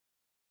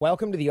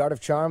Welcome to The Art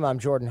of Charm. I'm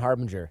Jordan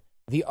Harbinger.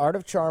 The Art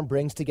of Charm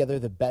brings together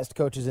the best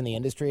coaches in the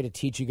industry to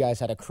teach you guys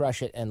how to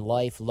crush it in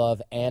life,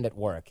 love, and at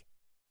work.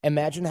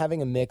 Imagine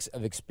having a mix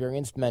of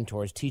experienced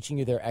mentors teaching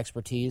you their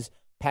expertise,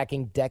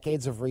 packing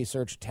decades of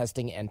research,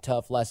 testing, and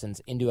tough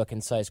lessons into a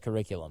concise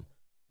curriculum.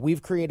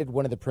 We've created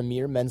one of the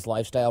premier men's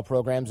lifestyle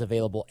programs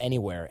available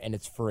anywhere, and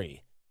it's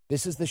free.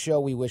 This is the show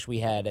we wish we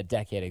had a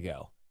decade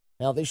ago.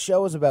 Now, this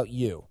show is about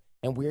you,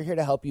 and we're here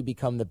to help you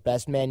become the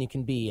best man you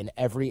can be in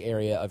every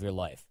area of your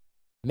life.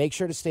 Make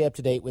sure to stay up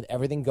to date with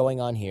everything going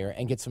on here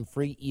and get some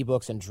free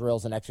ebooks and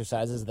drills and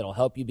exercises that'll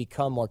help you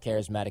become more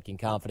charismatic and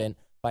confident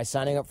by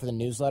signing up for the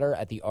newsletter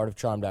at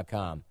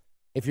theartofcharm.com.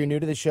 If you're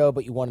new to the show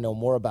but you want to know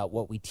more about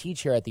what we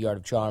teach here at The Art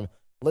of Charm,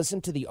 listen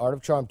to The Art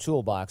of Charm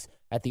Toolbox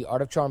at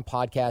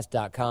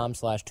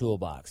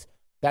theartofcharmpodcast.com/toolbox.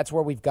 That's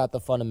where we've got the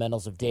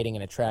fundamentals of dating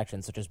and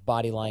attraction, such as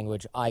body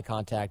language, eye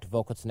contact,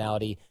 vocal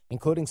tonality,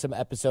 including some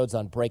episodes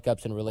on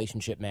breakups and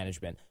relationship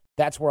management.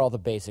 That's where all the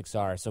basics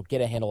are, so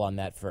get a handle on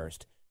that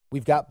first.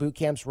 We've got boot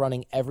camps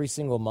running every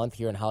single month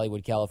here in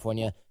Hollywood,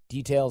 California.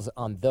 Details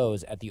on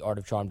those at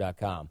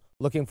theartofcharm.com.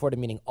 Looking forward to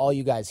meeting all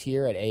you guys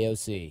here at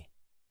AOC.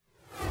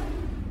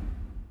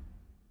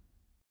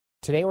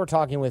 Today we're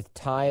talking with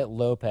Tai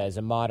Lopez,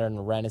 a modern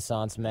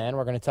Renaissance man.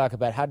 We're going to talk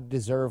about how to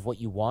deserve what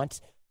you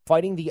want,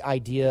 fighting the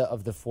idea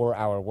of the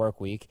 4-hour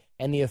work week,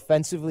 and the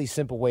offensively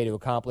simple way to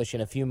accomplish in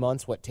a few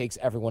months what takes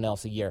everyone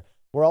else a year.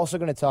 We're also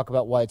going to talk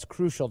about why it's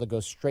crucial to go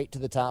straight to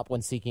the top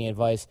when seeking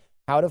advice,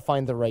 how to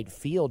find the right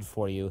field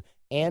for you,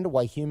 and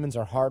why humans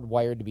are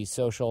hardwired to be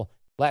social.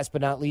 Last but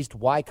not least,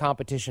 why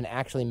competition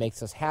actually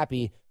makes us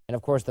happy. And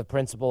of course, the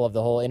principle of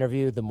the whole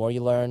interview, the more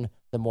you learn,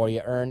 the more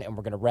you earn. And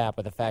we're going to wrap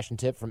with a fashion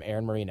tip from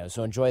Aaron Marino.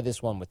 So enjoy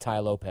this one with Tai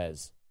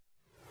Lopez.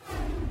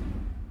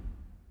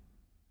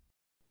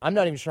 I'm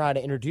not even sure how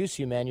to introduce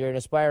you, man. You're an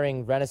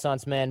aspiring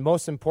Renaissance man.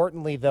 Most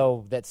importantly,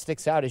 though, that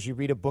sticks out is you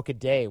read a book a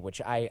day,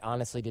 which I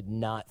honestly did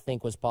not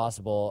think was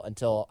possible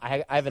until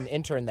I have an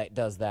intern that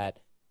does that.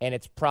 And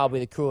it's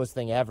probably the coolest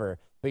thing ever.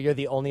 But you're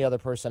the only other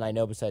person I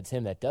know besides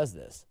him that does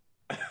this.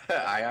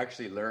 I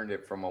actually learned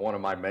it from one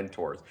of my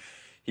mentors.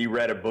 He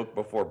read a book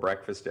before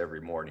breakfast every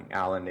morning,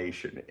 Alan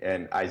Nation.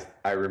 And I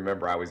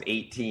remember I was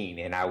 18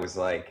 and I was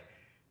like,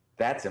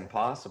 that's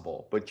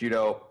impossible. But, you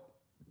know,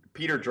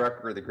 Peter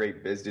Drucker, the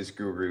great business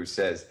guru,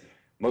 says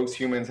most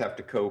humans have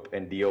to cope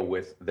and deal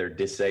with their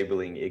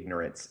disabling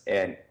ignorance.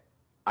 And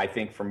I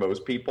think for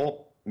most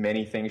people,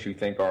 many things you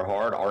think are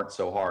hard aren't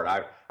so hard.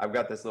 I've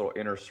got this little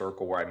inner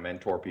circle where I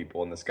mentor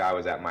people, and this guy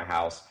was at my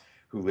house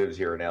who lives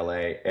here in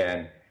LA,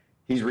 and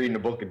he's reading a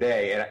book a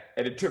day,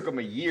 and it took him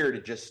a year to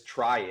just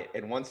try it.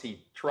 And once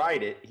he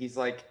tried it, he's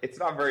like, it's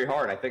not very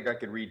hard. I think I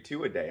could read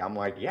 2 a day. I'm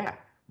like, yeah.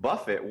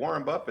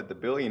 Warren Buffett, the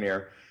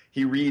billionaire,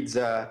 he reads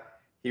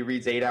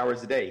 8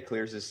 hours a day. He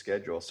clears his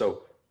schedule.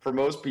 So for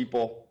most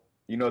people,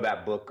 you know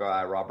that book,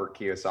 Robert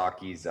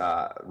Kiyosaki's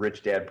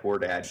Rich Dad, Poor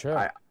Dad.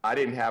 Sure. I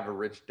didn't have a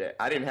rich dad.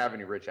 I didn't have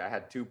any rich. I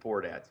had 2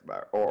 poor dads,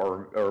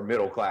 or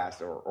middle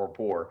class, or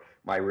poor.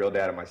 My real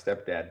dad and my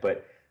stepdad.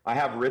 But I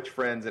have rich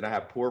friends and I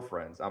have poor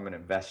friends. I'm an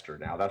investor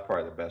now. That's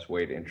probably the best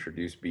way to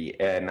introduce me.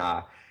 And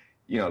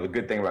you know, the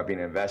good thing about being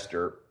an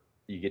investor,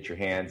 you get your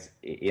hands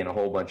in a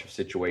whole bunch of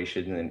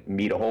situations and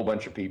meet a whole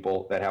bunch of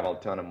people that have a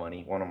ton of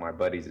money. One of my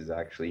buddies is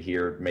actually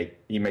here.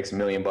 He makes $1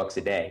 million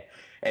a day.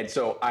 And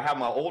so I have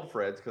my old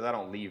friends, because I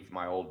don't leave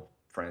my old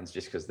friends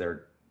just because they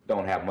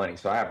don't have money.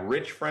 So I have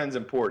rich friends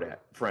and poor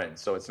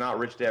friends. So it's not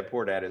rich dad,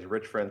 poor dad. It's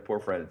rich friends, poor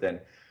friends. Then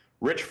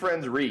rich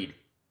friends read,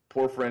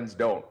 poor friends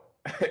don't.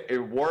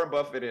 Warren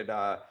Buffett and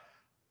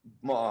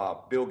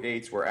Bill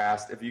Gates were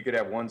asked if you could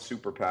have one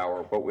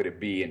superpower, what would it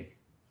be? And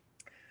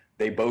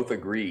they both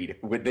agreed.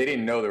 They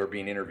didn't know they were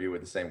being interviewed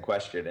with the same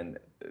question, and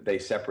they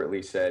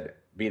separately said,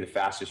 be the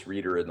fastest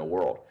reader in the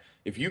world.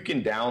 If you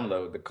can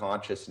download the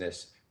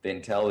consciousness, the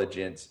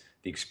intelligence,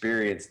 the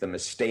experience, the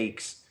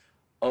mistakes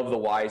of the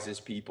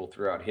wisest people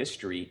throughout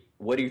history,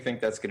 what do you think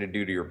that's going to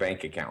do to your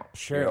bank account?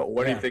 Sure. You know,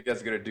 what do you think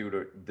that's going to do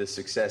to the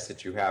success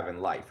that you have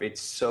in life?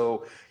 It's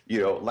so, you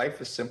know,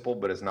 life is simple,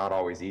 but it's not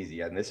always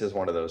easy. And this is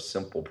one of those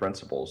simple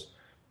principles.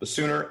 The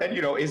sooner, and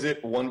you know, is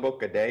it 1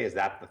 book a day? Is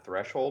that the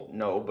threshold?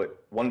 No,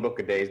 but 1 book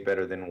a day is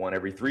better than 1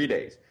 every 3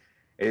 days.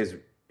 If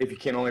you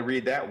can only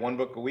read that, 1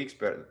 book a week's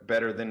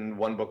better than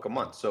 1 book a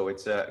month. So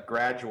it's a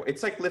gradual.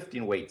 It's like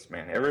lifting weights,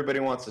 man. Everybody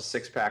wants a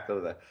 6-pack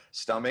of the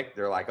stomach.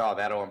 They're like, oh,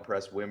 that'll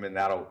impress women.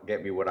 That'll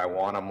get me what I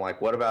want. I'm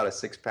like, what about a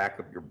 6-pack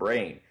of your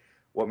brain?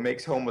 What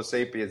makes Homo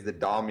sapiens the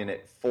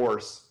dominant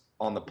force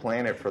on the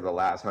planet for the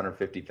last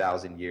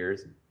 150,000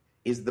 years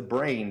is the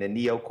brain, the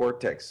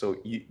neocortex. So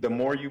the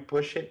more you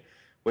push it,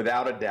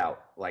 without a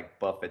doubt, like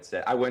Buffett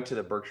said, I went to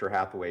the Berkshire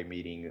Hathaway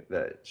meeting,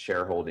 the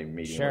shareholding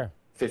meeting. Sure.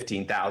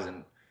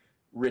 15,000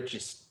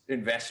 richest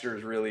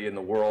investors really in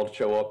the world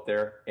show up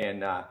there,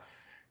 and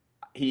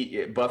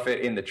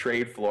Buffett in the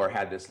trade floor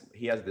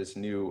he has this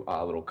new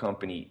little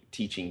company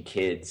teaching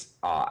kids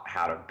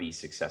how to be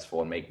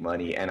successful and make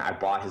money. And I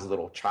bought his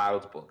little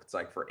child's book. It's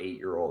like for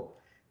 8-year-old.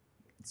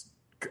 It's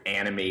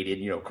animated,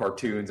 you know,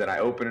 cartoons. And I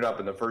open it up,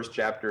 and the first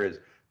chapter is,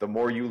 the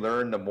more you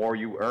learn, the more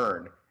you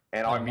earn.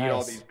 And Oh, I meet all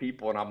nice. these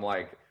people, and I'm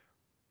like,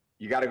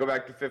 you got to go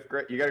back to fifth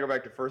grade. You got to go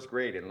back to first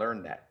grade and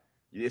learn that.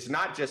 It's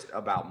not just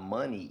about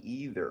money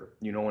either.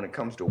 When it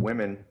comes to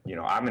women,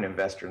 I'm an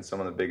investor in some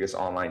of the biggest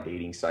online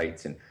dating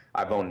sites, and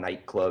I've owned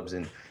nightclubs,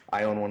 and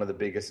I own one of the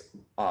biggest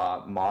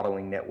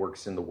modeling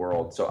networks in the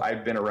world. So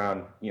I've been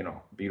around,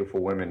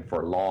 beautiful women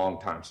for a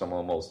long time. Some of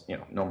the most,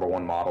 number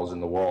one models in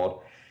the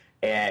world.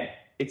 And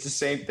it's the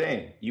same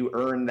thing. You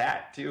earn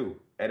that too.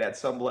 And at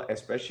some level,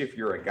 especially if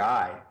you're a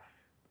guy,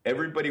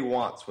 everybody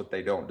wants what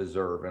they don't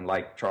deserve. And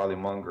like Charlie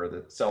Munger,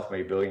 the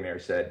self-made billionaire,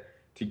 said,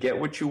 to get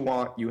what you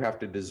want, you have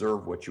to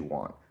deserve what you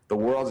want. The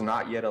world's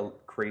not yet a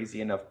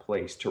crazy enough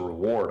place to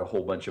reward a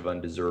whole bunch of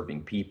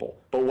undeserving people.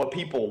 But what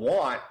people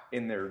want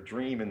in their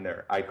dream,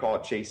 I call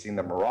it chasing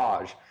the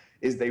mirage,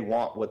 is they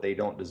want what they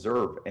don't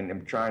deserve. And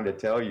I'm trying to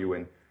tell you,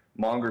 and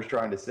Munger's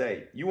trying to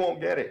say, you won't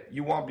get it.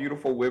 You want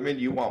beautiful women,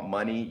 you want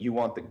money, you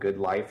want the good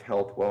life,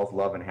 health, wealth,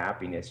 love, and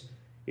happiness.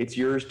 It's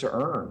yours to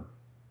earn.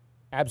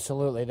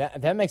 Absolutely.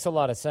 That makes a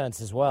lot of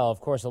sense as well.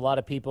 Of course, a lot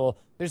of people,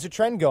 there's a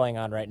trend going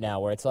on right now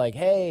where it's like,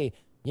 hey,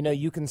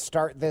 you can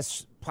start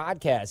this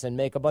podcast and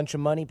make a bunch of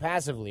money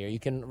passively, or you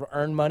can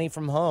earn money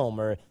from home,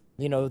 or,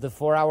 the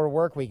 4-hour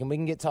work week, and we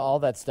can get to all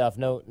that stuff.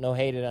 No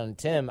hated on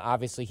Tim.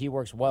 Obviously, he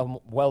works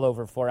well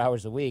over 4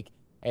 hours a week.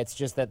 It's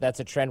just that's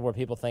a trend where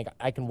people think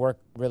I can work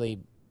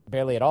really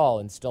barely at all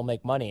and still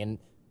make money. And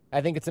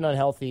I think it's an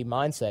unhealthy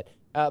mindset.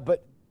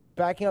 But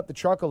backing up the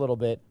truck a little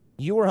bit,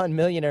 you were on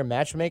Millionaire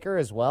Matchmaker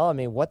as well. I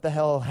mean, what the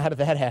hell? How did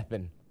that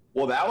happen?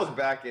 Well, that was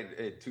back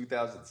in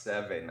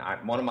 2007.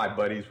 One of my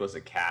buddies was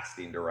a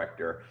casting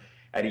director,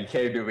 and he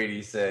came to me and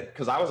he said,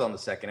 because I was on the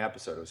second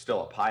episode, it was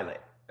still a pilot,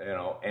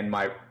 and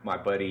my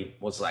buddy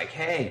was like,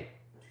 hey,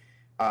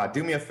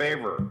 do me a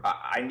favor.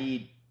 I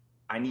need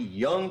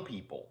young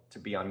people to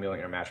be on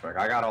Millionaire Matchmaker.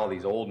 I got all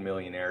these old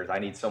millionaires. I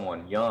need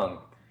someone young.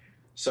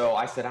 So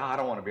I said, I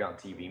don't want to be on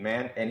TV,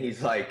 man. And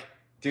he's like,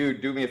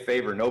 dude, do me a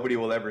favor. Nobody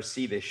will ever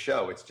see this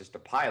show. It's just a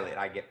pilot.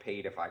 I get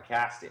paid if I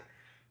cast it.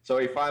 So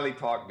he finally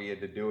talked me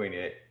into doing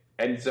it.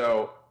 And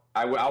so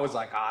I was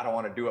like, I don't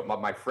want to do it.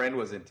 My friend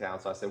was in town,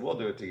 so I said, we'll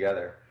do it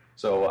together.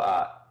 So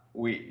I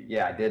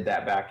did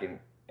that back in,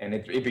 and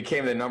it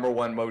became the number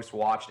one most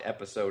watched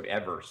episode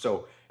ever.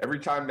 So every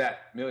time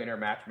that Millionaire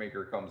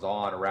Matchmaker comes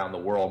on around the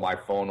world, my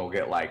phone will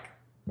get like,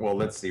 well,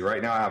 let's see.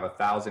 Right now I have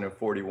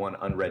 1,041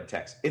 unread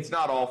texts. It's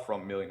not all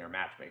from Millionaire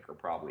Matchmaker,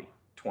 probably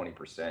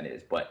 20%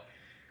 is, but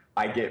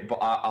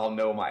I'll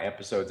know my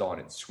episodes on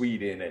in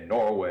Sweden and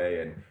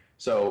Norway. And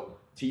so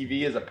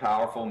TV is a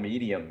powerful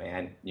medium,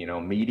 man.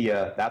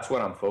 Media, that's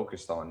what I'm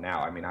focused on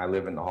now. I mean, I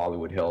live in the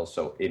Hollywood Hills,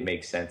 so it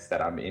makes sense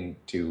that I'm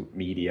into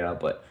media,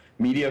 but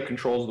media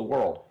controls the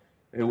world.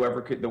 The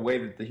way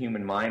that the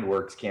human mind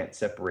works can't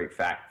separate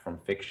fact from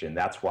fiction.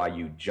 That's why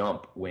you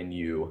jump when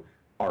you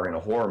are in a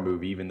horror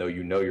movie, even though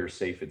you're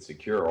safe and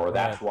secure. Or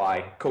that's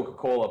why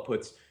Coca-Cola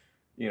puts,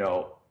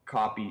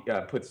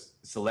 puts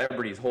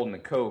celebrities holding the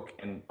Coke,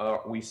 and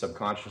we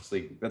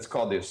subconsciously, that's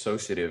called the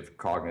associative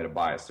cognitive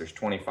bias. There's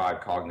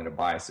 25 cognitive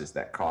biases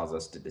that cause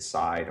us to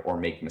decide or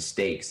make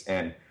mistakes.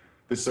 And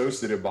the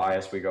associative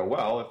bias, we go,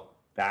 well, if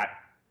that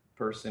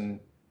person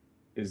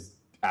is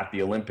at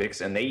the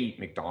Olympics and they eat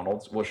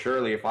McDonald's, well,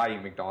 surely if I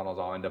eat McDonald's,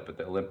 I'll end up at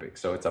the Olympics.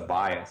 So it's a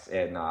bias.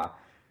 And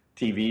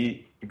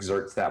TV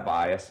exerts that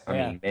bias. I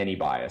mean, many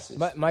biases.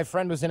 My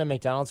friend was in a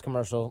McDonald's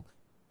commercial,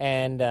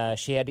 and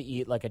she had to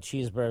eat like a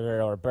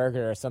cheeseburger or a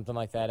burger or something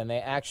like that. And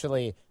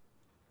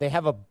they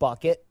have a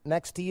bucket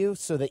next to you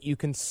so that you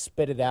can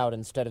spit it out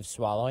instead of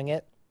swallowing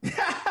it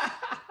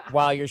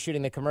while you're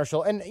shooting the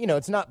commercial. And,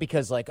 it's not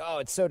because like, oh,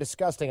 it's so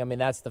disgusting. I mean,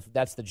 that's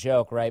the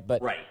joke, right?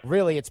 But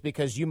really it's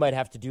because you might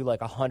have to do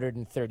like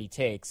 130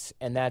 takes,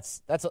 and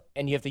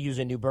and you have to use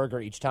a new burger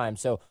each time.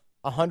 So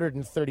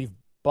 130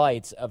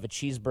 bites of a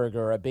cheeseburger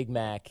or a Big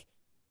Mac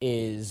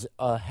is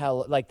a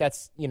hell, like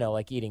that's,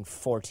 like eating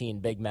 14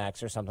 Big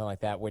Macs or something like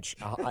that, which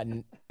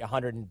a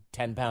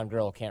 110-pound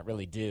girl can't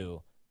really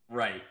do.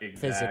 Right, exactly.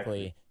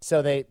 Physically.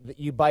 So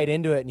you bite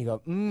into it and you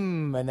go,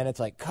 and then it's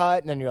like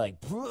cut, and then you're like,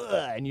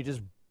 and you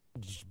just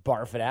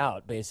barf it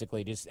out,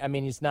 basically.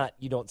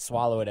 You don't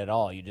swallow it at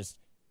all. You just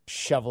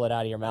shovel it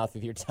out of your mouth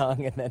with your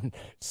tongue and then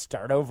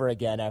start over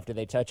again after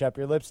they touch up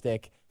your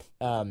lipstick.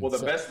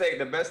 The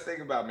best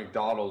thing about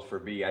McDonald's for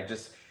me,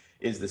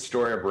 is the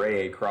story of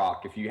Ray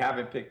Croc. If you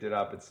haven't picked it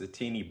up, it's a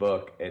teeny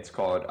book. It's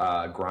called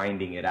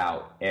Grinding It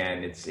Out.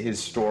 And it's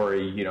his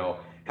story,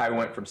 how he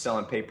went from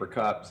selling paper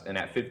cups, and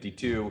at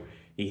 52,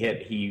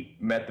 he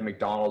met the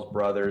McDonald's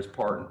brothers,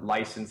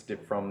 licensed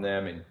it from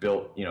them, and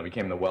built,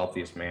 became the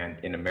wealthiest man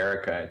in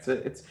America.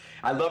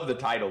 I love the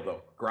title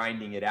though,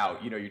 Grinding It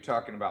Out. You're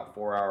talking about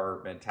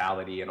 4-hour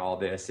mentality and all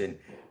this. And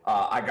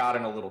I got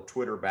in a little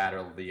Twitter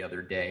battle the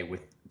other day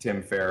with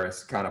Tim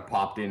Ferriss. Kind of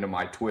popped into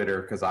my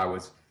Twitter because I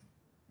was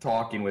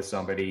talking with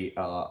somebody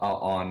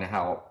on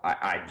how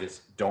I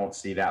just don't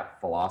see that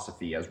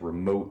philosophy as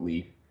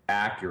remotely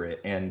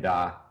accurate. And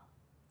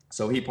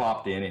so he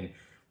popped in and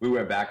we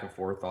went back and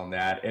forth on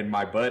that. And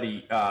my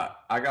buddy,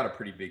 I got a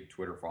pretty big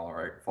Twitter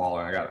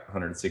following. I got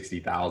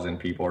 160,000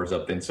 people or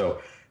something.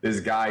 So This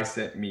guy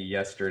sent me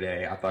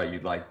yesterday, I thought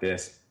you'd like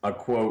this, a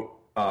quote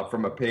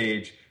from a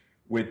page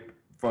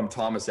from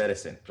Thomas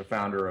Edison, the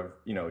founder of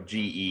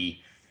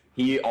GE.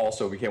 He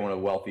also became one of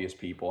the wealthiest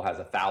people, has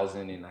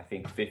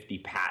 1,050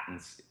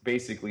 patents,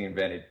 basically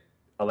invented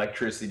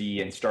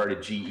electricity and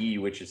started GE,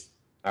 which is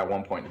at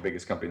one point the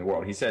biggest company in the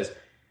world. He says,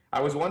 I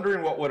was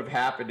wondering what would have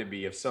happened to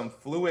me if some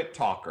fluent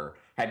talker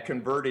had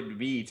converted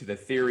me to the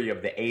theory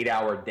of the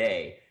 8-hour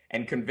day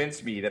and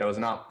convinced me that it was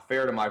not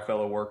fair to my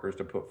fellow workers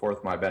to put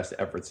forth my best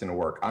efforts into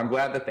work. I'm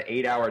glad that the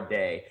 8-hour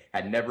day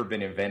had never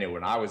been invented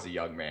when I was a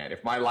young man.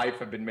 If my life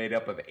had been made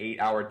up of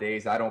 8-hour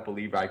days, I don't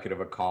believe I could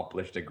have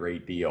accomplished a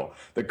great deal.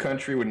 The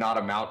country would not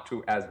amount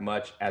to as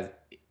much as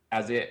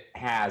it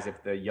has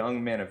if the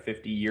young men of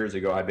 50 years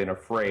ago had been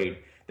afraid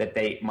that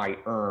they might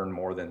earn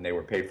more than they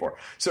were paid for.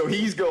 So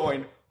he's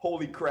going,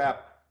 holy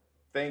crap,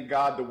 thank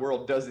God the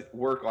world doesn't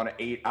work on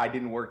I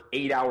didn't work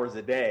 8 hours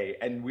a day.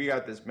 And we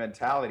got this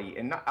mentality.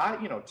 And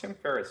Tim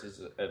Ferriss is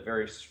a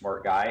very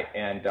smart guy.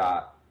 And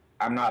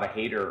I'm not a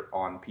hater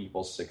on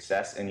people's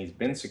success. And he's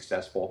been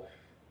successful.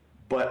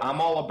 But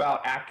I'm all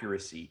about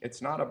accuracy. It's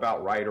not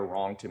about right or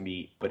wrong to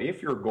me. But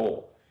if your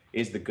goal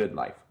is the good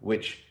life,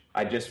 which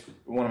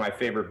one of my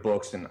favorite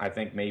books, and I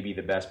think maybe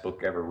the best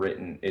book ever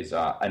written, is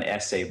an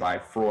essay by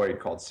Freud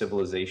called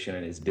Civilization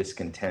and His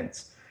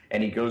Discontents.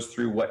 And he goes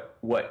through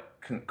what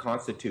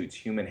constitutes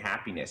human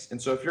happiness.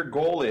 And so if your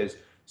goal is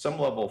some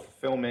level of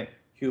fulfillment,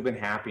 human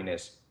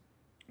happiness,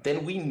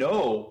 then we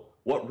know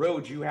what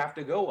road you have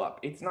to go up.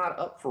 It's not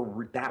up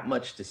for that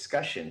much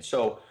discussion.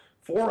 So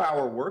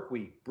 4-hour work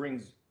week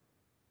brings,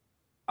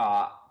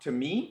 to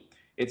me,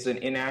 it's an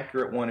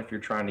inaccurate one if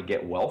you're trying to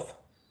get wealth.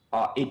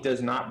 It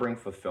does not bring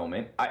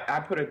fulfillment. I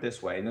put it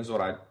this way, and this is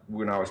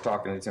when I was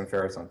talking to Tim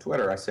Ferriss on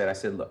Twitter, I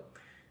said, look,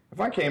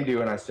 if I came to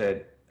you and I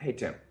said, hey,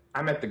 Tim,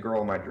 I met the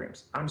girl of my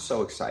dreams. I'm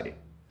so excited.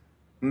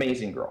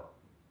 Amazing girl.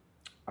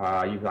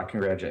 You've got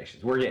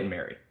congratulations. We're getting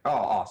married. Oh,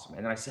 awesome.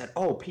 And then I said,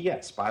 oh,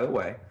 P.S., by the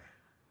way,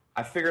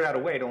 I figured out a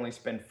way to only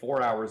spend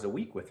 4 hours a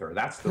week with her.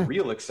 That's the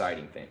real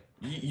exciting thing.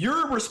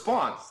 Your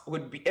response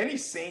would be, any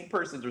sane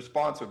person's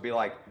response would be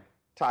like,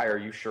 Tai, are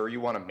you sure you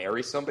want to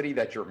marry somebody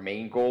that your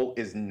main goal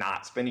is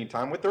not spending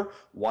time with her?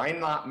 Why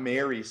not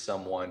marry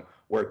someone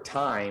where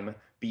time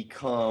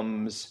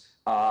becomes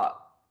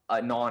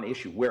a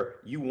non-issue, where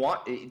you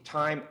want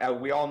time?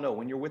 We all know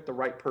when you're with the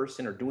right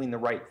person or doing the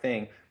right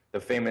thing. The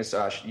famous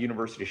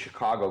University of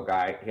Chicago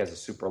guy, he has a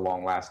super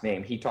long last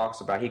name. He calls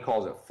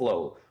it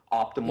flow,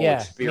 optimal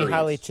experience.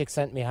 Mihaly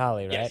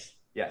Csikszentmihalyi, right?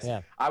 Yes.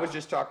 Yeah. I was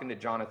just talking to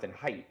Jonathan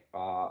Haidt.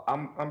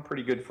 I'm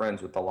pretty good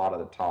friends with a lot of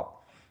the top.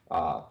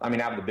 I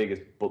have the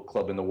biggest book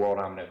club in the world.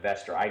 I'm an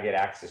investor. I get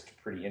access to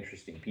pretty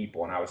interesting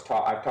people. And I've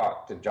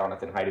talked to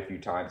Jonathan Haidt a few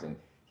times, and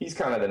he's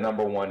kind of the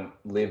number one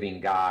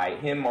living guy.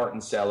 Him, Martin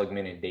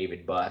Seligman, and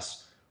David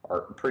Buss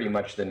are pretty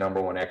much the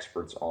number one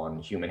experts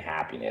on human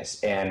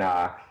happiness. And,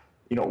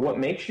 what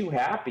makes you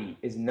happy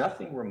is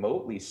nothing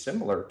remotely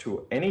similar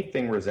to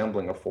anything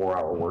resembling a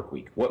 4-hour work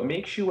week. What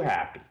makes you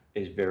happy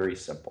is very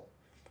simple.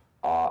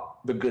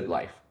 The good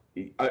life.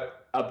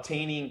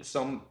 Obtaining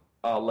some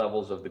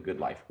levels of the good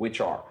life,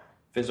 which are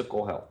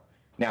physical health.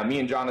 Now, me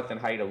and Jonathan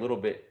Haidt a little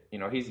bit,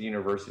 he's the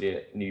University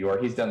of New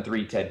York. He's done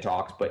 3 TED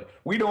Talks, but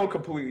we don't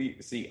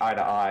completely see eye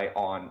to eye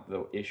on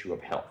the issue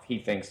of health. He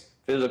thinks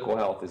physical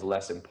health is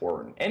less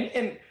important.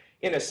 And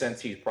in a sense,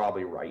 he's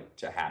probably right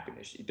to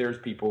happiness. There's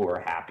people who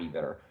are happy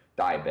that are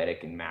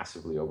diabetic and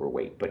massively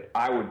overweight, but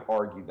I would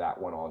argue that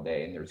one all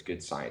day, and there's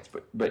good science.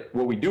 But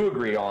what we do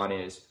agree on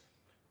is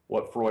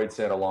what Freud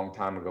said a long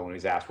time ago when he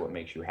was asked what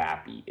makes you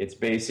happy. It's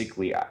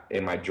basically,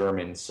 in my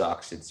German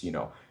sucks, it's,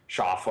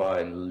 Schaffe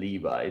and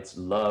Liebe. It's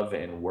love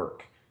and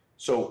work.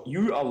 So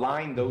you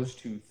align those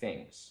two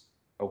things,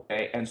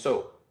 okay? And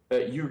so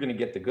you're going to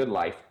get the good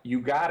life.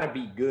 You got to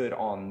be good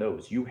on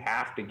those. You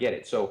have to get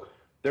it. So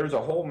there's a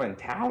whole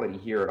mentality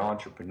here at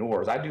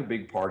entrepreneurs. I do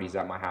big parties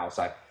at my house.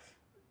 I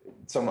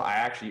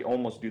actually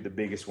almost do the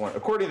biggest one.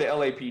 According to the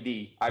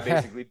LAPD, I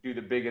basically do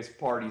the biggest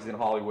parties in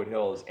Hollywood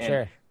Hills. And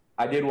sure.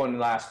 I did one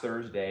last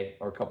Thursday,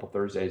 or a couple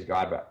Thursdays ago.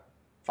 About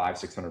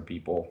 500-600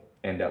 people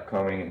end up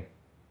coming, and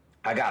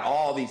I got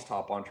all these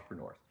top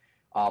entrepreneurs.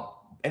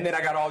 And then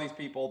I got all these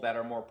people that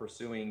are more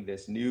pursuing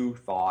this new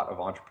thought of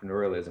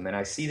entrepreneurialism, and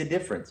I see the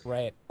difference.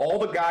 Right. All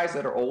the guys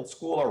that are old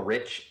school are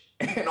rich,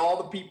 and all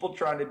the people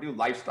trying to do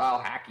lifestyle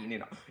hacking,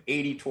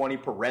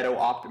 80-20 Pareto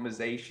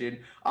optimization.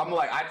 I'm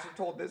like, I just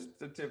told this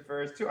to Tim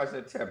Ferriss too. I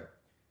said, Tim,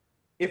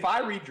 if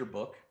I read your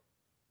book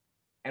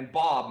and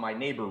Bob, my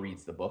neighbor,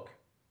 reads the book,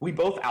 we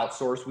both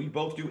outsource, we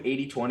both do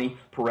 80-20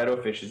 Pareto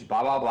efficiency,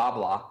 blah, blah, blah,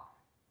 blah,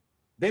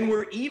 then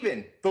we're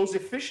even. Those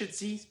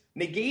efficiencies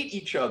negate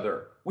each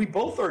other. We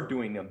both are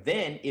doing them.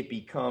 Then it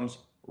becomes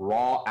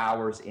raw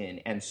hours in.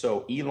 And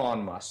so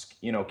Elon Musk,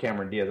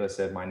 Cameron Diaz, I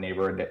said, my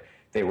neighbor,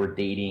 they were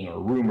dating or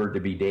rumored to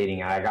be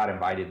dating. I got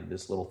invited to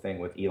this little thing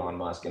with Elon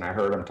Musk, and I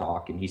heard him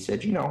talk, and he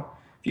said, if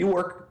you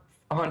work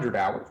 100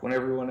 hours when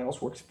everyone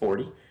else works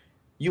 40,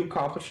 you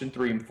accomplish in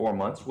 3 and 4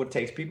 months what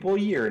takes people a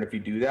year. And if you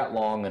do that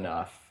long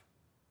enough,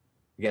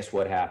 guess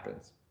what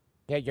happens?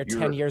 Yeah, you're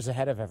 10 years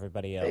ahead of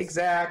everybody else.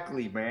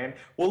 Exactly, man.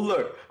 Well,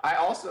 look,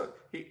 I've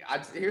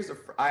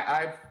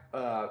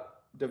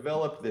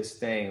developed this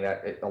thing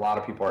that a lot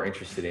of people are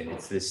interested in.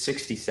 It's this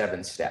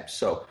 67 steps.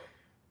 So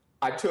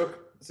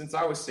since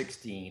I was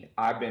 16,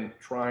 I've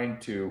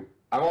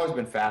always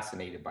been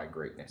fascinated by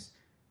greatness.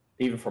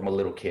 Even from a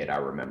little kid, I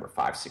remember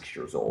 5, 6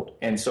 years old.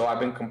 And so I've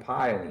been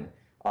compiling.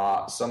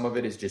 Some of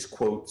it is just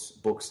quotes,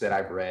 books that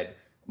I've read.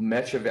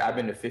 Much of it, I've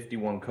been to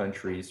 51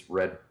 countries,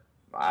 read,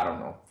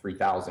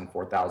 3,000,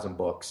 4,000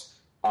 books.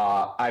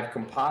 I've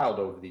compiled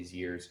over these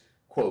years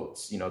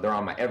quotes. They're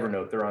on my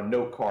Evernote, they're on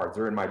note cards,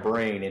 they're in my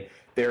brain. And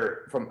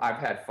I've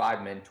had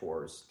 5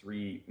 mentors,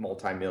 3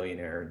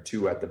 multimillionaire and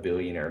 2 at the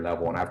billionaire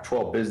level. And I have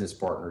 12 business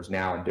partners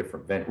now in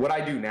different what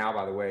I do now,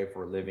 by the way,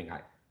 for a living,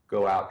 I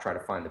go out, try to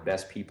find the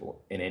best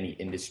people in any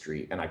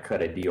industry, and I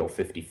cut a deal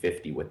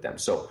 50-50 with them.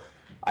 So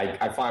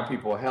I find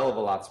people a hell of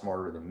a lot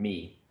smarter than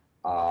me.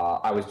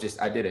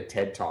 I did a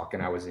TED Talk,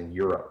 and I was in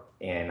Europe,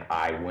 and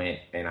I went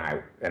and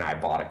I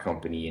bought a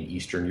company in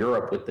Eastern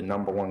Europe with the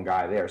 #1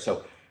 guy there.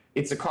 So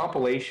it's a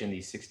compilation,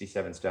 these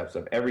 67 steps,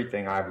 of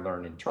everything I've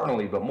learned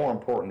internally, but more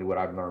importantly, what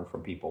I've learned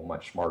from people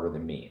much smarter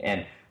than me.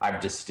 And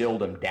I've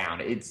distilled them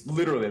down. It's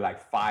literally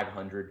like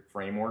 500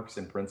 frameworks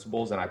and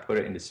principles, and I put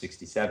it into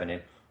 67.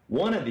 And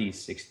one of these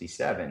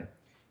 67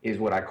 is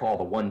what I call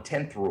the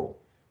 1/10 rule,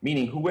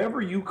 meaning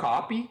whoever you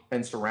copy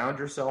and surround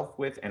yourself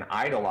with and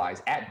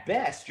idolize, at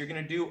best, you're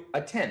going to do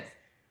a 10th.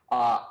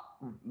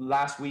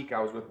 Last week, I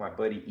was with my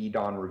buddy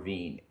Edon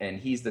Ravine, and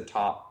he's the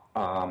top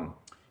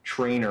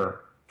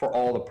trainer for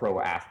all the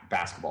pro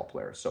basketball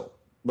players. So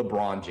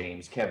LeBron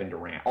James, Kevin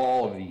Durant,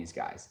 all of these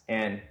guys.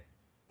 And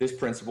this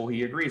principle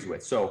he agrees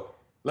with. So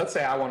let's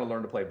say I want to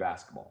learn to play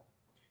basketball.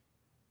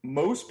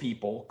 Most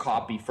people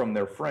copy from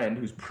their friend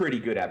who's pretty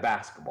good at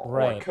basketball,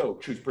 right, or a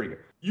coach who's pretty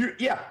good.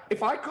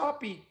 If I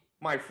copy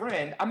my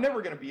friend, I'm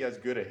never going to be as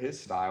good at his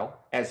style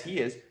as he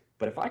is.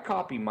 But if I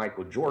copy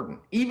Michael Jordan,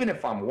 even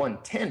if I'm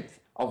 1/10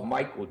 of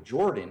Michael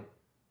Jordan,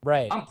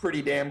 right, I'm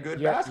pretty damn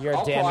good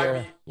basketball.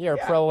 You're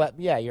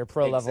a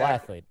pro level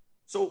athlete.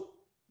 So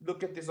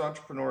look at this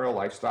entrepreneurial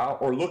lifestyle,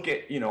 or look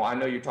at, I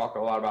know you talk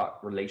a lot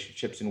about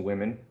relationships and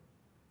women.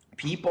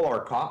 People are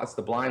caught. It's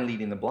the blind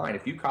leading the blind.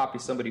 If you copy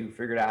somebody who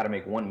figured out how to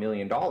make $1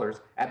 million,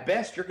 at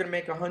best, you're going to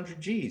make 100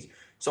 G's.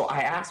 So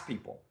I ask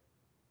people,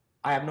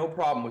 I have no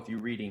problem with you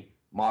reading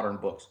modern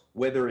books,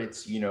 whether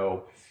it's,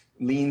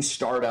 Lean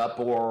Startup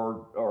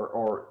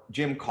or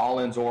Jim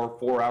Collins or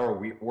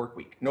 4-Hour Work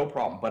Week. No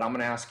problem. But I'm going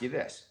to ask you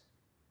this.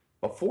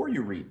 Before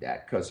you read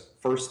that, because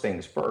first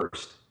things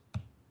first,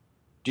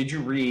 did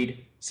you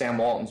read Sam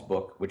Walton's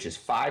book, which is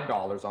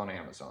 $5 on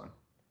Amazon?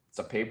 It's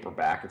a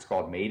paperback. It's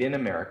called Made in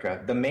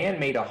America. The man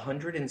made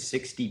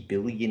 $160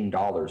 billion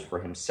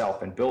for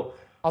himself and built.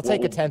 I'll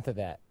take a 10th of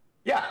that.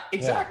 Yeah,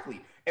 exactly.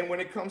 Yeah. And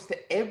when it comes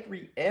to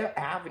every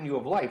avenue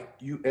of life,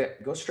 you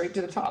go straight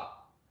to the top.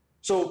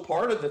 So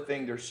part of the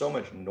thing, there's so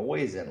much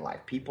noise in life.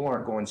 People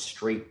aren't going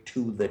straight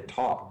to the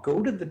top.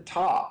 Go to the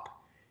top,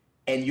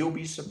 and you'll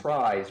be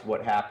surprised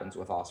what happens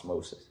with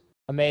osmosis.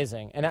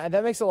 Amazing. And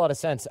that makes a lot of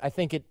sense. I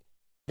think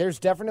there's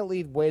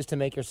definitely ways to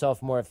make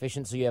yourself more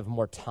efficient so you have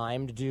more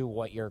time to do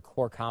what your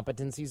core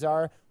competencies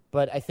are.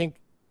 But I think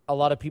a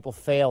lot of people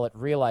fail at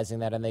realizing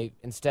that, and they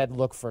instead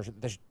look for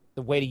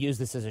the way to use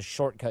this as a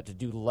shortcut to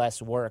do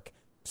less work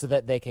so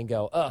that they can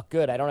go, oh,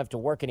 good, I don't have to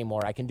work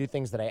anymore. I can do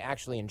things that I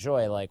actually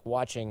enjoy, like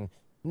watching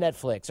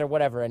Netflix or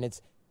whatever. And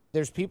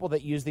there's people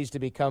that use these to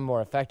become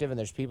more effective, and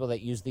there's people that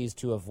use these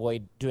to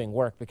avoid doing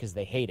work because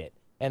they hate it.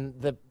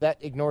 And that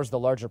ignores the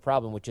larger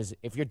problem, which is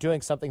if you're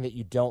doing something that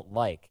you don't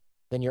like,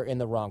 then you're in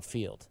the wrong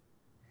field.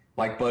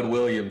 Like Bud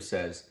Williams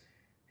says,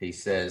 he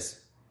says,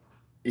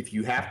 if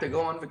you have to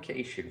go on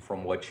vacation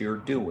from what you're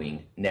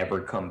doing,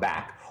 never come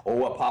back. Or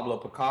what Pablo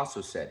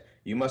Picasso said,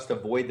 you must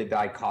avoid the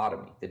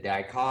dichotomy. The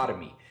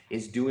dichotomy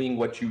is doing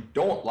what you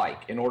don't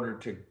like in order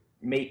to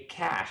make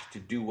cash to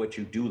do what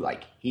you do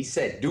like. He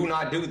said, do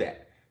not do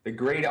that. The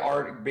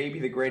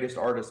greatest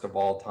artist of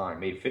all time,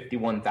 made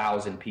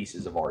 51,000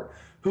 pieces of art.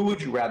 Who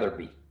would you rather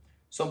be?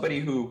 Somebody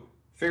who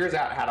figures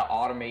out how to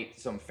automate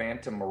some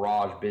phantom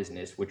mirage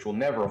business, which will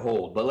never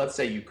hold, but let's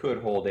say you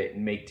could hold it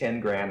and make 10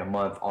 grand a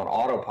month on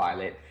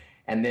autopilot,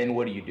 and then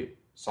what do?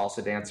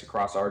 Salsa dance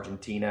across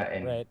Argentina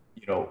and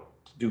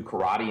do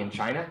karate in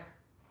China?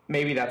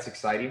 Maybe that's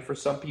exciting for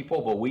some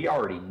people, but we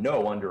already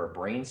know under a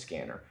brain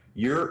scanner,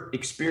 you're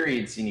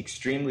experiencing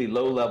extremely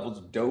low levels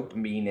of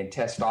dopamine and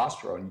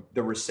testosterone.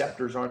 The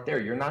receptors aren't there.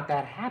 You're not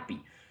that happy.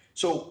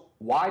 So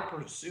why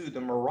pursue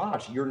the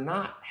mirage? You're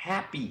not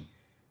happy.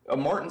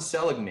 Martin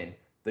Seligman,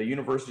 the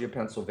University of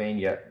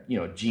Pennsylvania,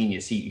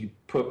 genius. He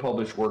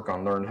published work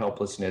on learned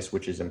helplessness,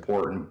 which is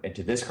important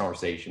into this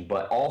conversation,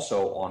 but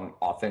also on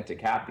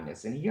authentic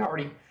happiness. And he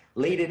already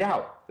laid it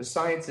out. The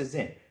science is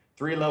in.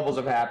 3 levels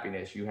of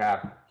happiness. You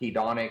have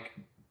hedonic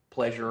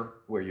pleasure,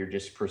 where you're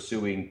just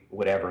pursuing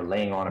whatever,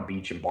 laying on a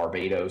beach in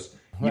Barbados.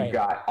 Right. You've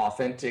got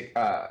authentic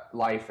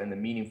life and the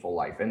meaningful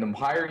life. And the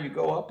higher you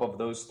go up of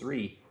those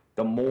 3,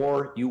 the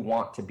more you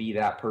want to be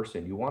that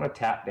person. You want to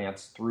tap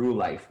dance through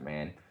life,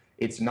 man.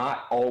 It's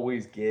not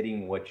always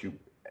getting what you.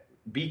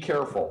 Be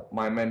careful.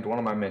 One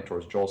of my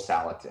mentors, Joel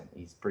Salatin,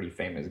 he's a pretty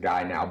famous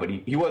guy now, but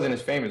he wasn't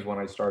as famous when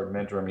I started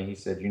mentoring him. He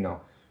said,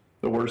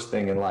 the worst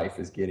thing in life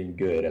is getting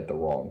good at the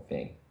wrong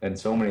thing. And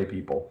so many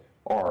people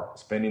are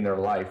spending their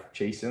life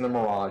chasing the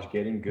mirage,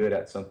 getting good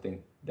at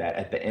something that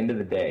at the end of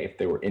the day, if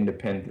they were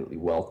independently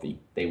wealthy,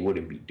 they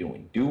wouldn't be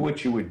doing. Do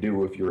what you would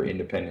do if you were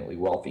independently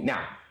wealthy.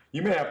 Now,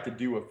 you may have to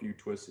do a few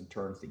twists and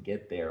turns to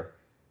get there,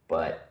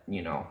 but,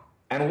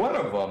 and one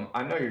of them,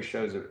 I know your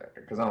shows,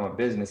 because I'm a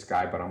business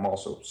guy, but I'm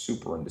also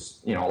super into,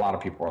 a lot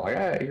of people are like,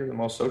 hey, you're the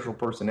most social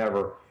person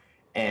ever.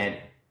 And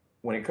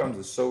when it comes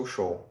to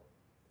social,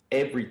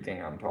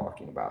 everything I'm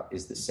talking about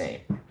is the same.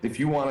 If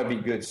you want to be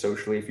good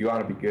socially, if you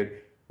want to be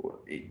good,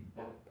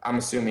 I'm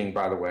assuming,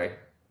 by the way,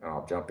 and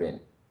I'll jump in,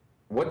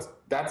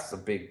 that's a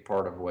big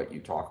part of what you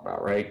talk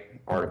about, right?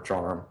 Art of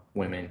charm,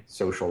 women,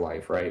 social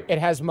life, right? It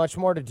has much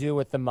more to do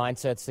with the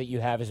mindsets that you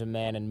have as a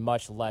man and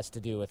much less to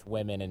do with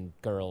women and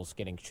girls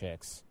getting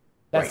chicks.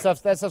 That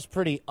stuff's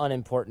pretty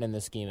unimportant in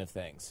the scheme of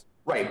things.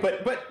 Right,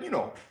 but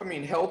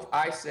health,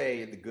 I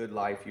say the good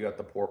life, you have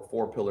the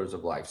four pillars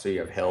of life. So you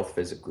have health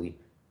physically,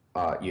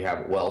 you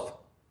have wealth,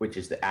 which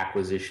is the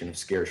acquisition of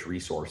scarce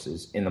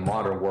resources. In the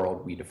modern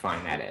world, we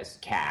define that as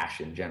cash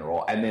in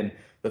general. And then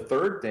the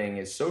third thing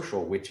is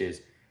social, which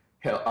is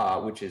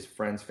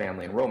friends,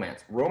 family, and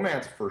romance.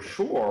 Romance, for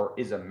sure,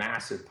 is a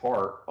massive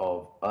part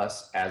of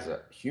us as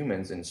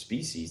humans and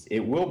species. It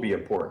will be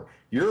important.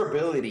 Your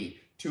ability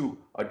to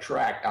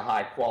attract a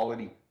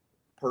high-quality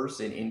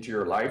person into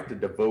your life to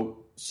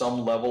devote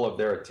some level of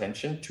their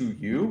attention to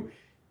you,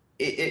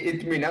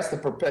 that's the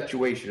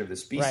perpetuation of the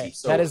species. Right.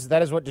 So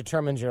that is what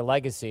determines your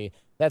legacy.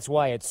 That's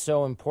why it's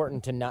so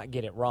important to not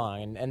get it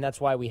wrong. And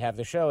that's why we have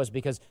the show, is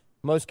because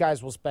most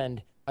guys will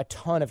spend a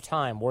ton of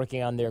time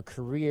working on their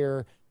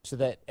career so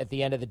that at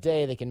the end of the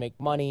day they can make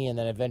money and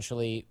then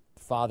eventually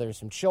father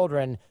some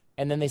children,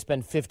 and then they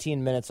spend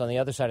 15 minutes on the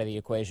other side of the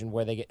equation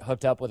where they get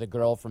hooked up with a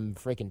girl from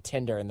freaking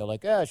Tinder and they're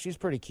like, oh, she's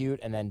pretty cute,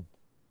 and then ...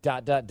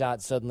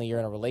 suddenly you're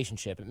in a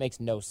relationship. It makes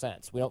no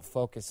sense. We don't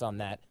focus on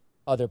that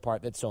other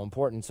part that's so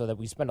important, so that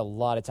we spend a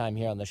lot of time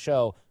here on the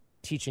show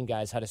teaching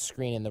guys how to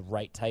screen in the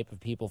right type of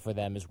people for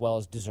them, as well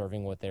as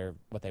deserving what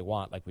they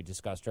want, like we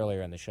discussed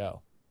earlier in the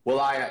show. Well,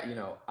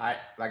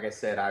 like I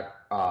said,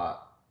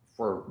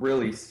 for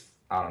really,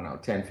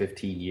 10,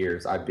 15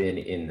 years, I've been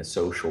in the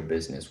social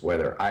business,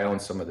 whether I own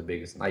some of the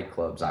biggest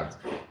nightclubs, I've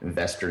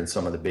invested in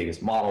some of the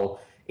biggest model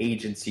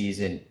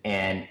agencies, and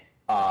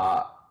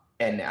now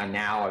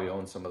I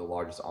own some of the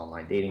largest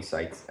online dating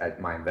sites at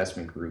my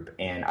investment group.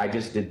 And I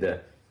just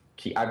did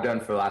I've done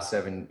for the last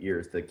 7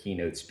 years the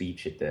keynote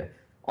speech at the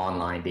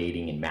online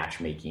dating and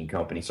matchmaking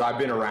company. So I've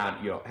been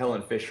around,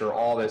 Helen Fisher,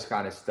 all this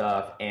kind of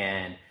stuff.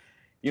 And,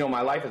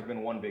 my life has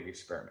been one big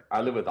experiment.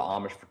 I lived with the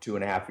Amish for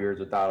 2.5 years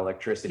without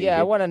electricity. Yeah,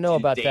 I want to know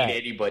about that.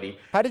 Anybody.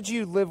 How did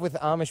you live with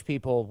Amish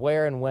people?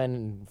 Where and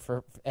when?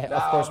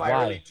 Of course,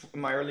 why?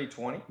 My early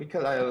 20s,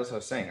 because as I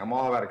was saying, I'm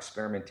all about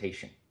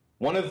experimentation.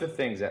 One of the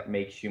things that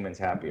makes humans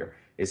happier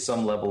is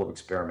some level of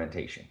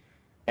experimentation.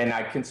 And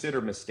I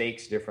consider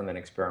mistakes different than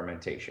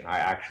experimentation.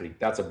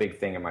 That's a big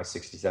thing in my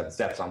 67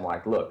 steps. I'm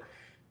like, look,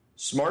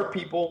 smart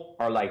people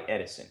are like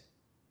Edison.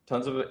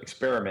 Tons of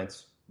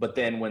experiments, but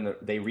then when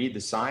they read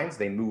the signs,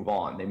 they move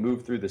on. They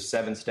move through the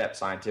 7-step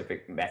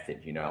scientific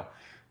method,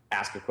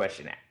 ask a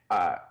question,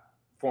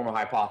 form a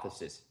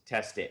hypothesis,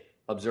 test it,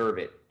 observe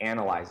it,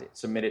 analyze it,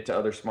 submit it to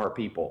other smart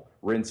people,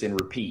 rinse and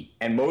repeat.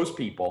 And most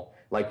people,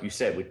 like you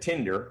said, with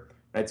Tinder,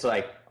 it's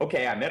like,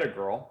 okay, I met a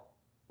girl,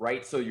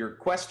 right? So your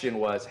question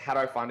was, how do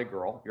I find a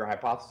girl? Your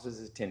hypothesis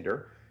is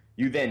Tinder.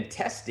 You then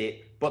test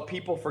it, but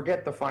people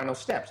forget the final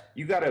steps.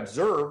 You got to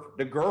observe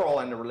the girl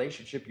and the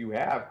relationship you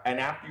have. And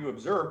after you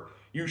observe,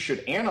 you should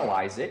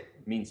analyze it.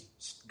 Means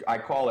I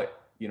call it,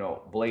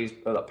 Blaise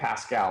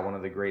Pascal, one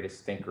of the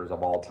greatest thinkers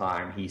of all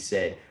time. He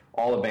said,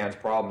 all of man's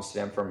problems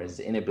stem from his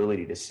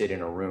inability to sit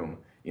in a room,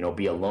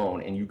 be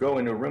alone. And you go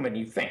into a room and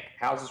you think,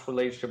 how's this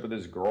relationship with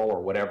this girl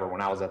or whatever?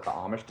 When I was at the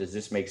Amish, does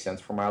this make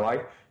sense for my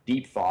life?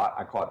 Deep thought.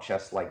 I call it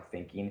chess-like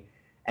thinking.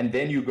 And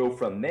then you go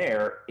from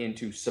there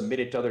into submit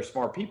it to other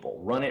smart people.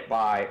 Run it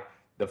by,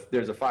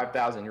 there's a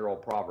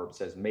 5,000-year-old proverb that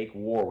says, make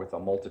war with a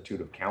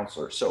multitude of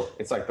counselors. So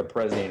it's like the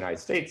President of the United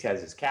States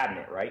has his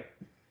cabinet, right?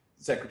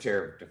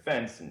 Secretary of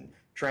Defense and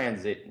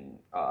Transit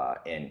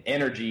and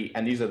Energy.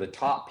 And these are the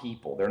top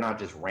people. They're not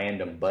just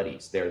random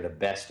buddies. They're the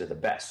best of the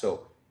best.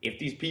 So if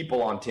these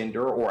people on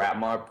Tinder or at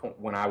my point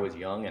when I was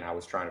young and I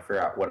was trying to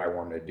figure out what I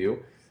wanted to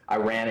do, I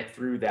ran it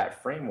through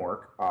that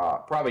framework.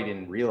 Probably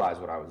didn't realize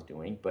what I was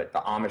doing, but the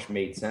Amish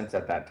made sense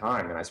at that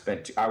time. And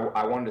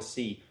I wanted to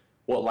see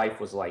what life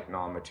was like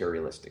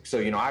non-materialistic. So,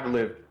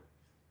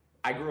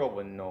 I grew up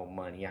with no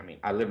money.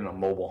 I lived in a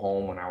mobile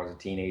home when I was a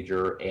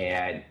teenager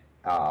and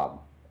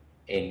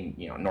in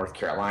North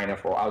Carolina.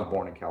 I was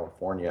born in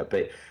California,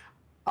 but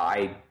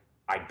I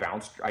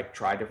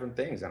tried different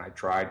things, and I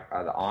tried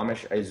the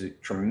Amish is a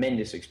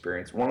tremendous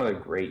experience. One of the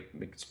great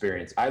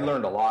experience. I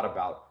learned a lot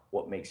about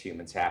what makes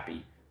humans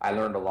happy I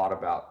learned a lot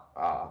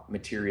about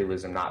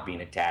materialism, not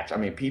being attached. I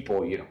mean,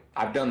 people,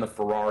 I've done the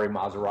Ferrari,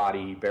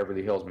 Maserati,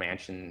 Beverly Hills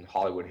Mansion,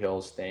 Hollywood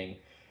Hills thing,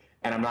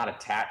 and I'm not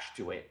attached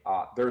to it.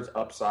 There's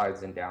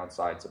upsides and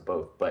downsides of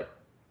both. But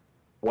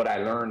what I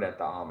learned at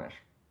the Amish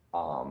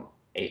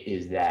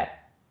is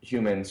that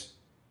humans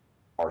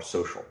are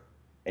social,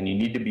 and you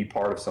need to be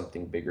part of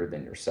something bigger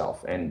than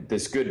yourself. And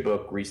this good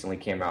book recently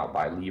came out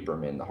by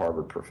Lieberman, the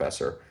Harvard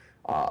professor,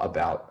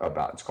 about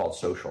it's called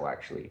Social,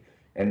 actually.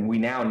 And we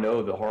now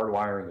know the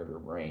hardwiring of your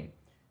brain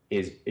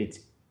is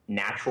its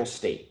natural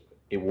state.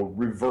 It will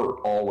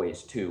revert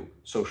always to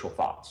social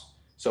thoughts.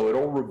 So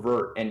it'll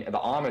revert, and the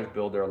Amish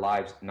build their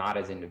lives not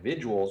as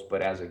individuals,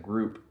 but as a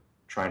group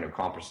trying to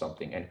accomplish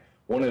something. And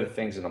one of the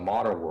things in the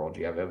modern world,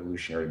 you have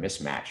evolutionary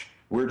mismatch.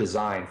 We're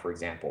designed, for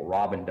example,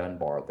 Robin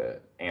Dunbar, the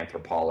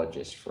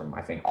anthropologist from,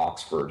 I think,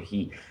 Oxford,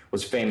 he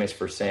was famous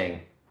for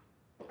saying,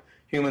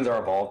 humans are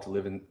evolved to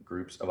live in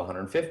groups of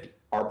 150.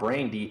 Our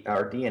brain,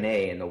 our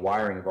DNA and the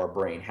wiring of our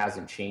brain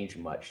hasn't changed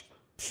much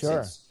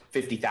since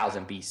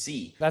 50,000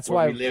 BC. That's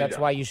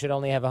why you should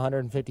only have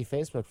 150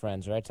 Facebook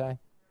friends, right, Ty?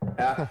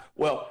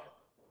 Well,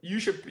 you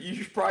should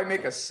probably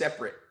make a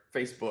separate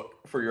Facebook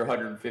for your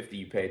 150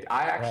 you paid.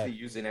 I actually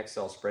use an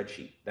Excel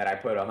spreadsheet that I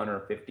put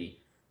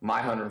my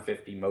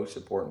 150 most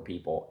important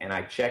people, and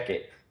I check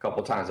it a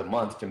couple times a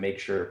month to make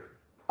sure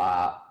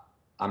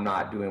I'm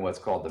not doing what's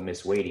called the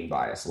misweighting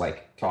bias,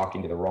 like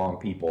talking to the wrong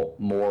people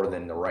more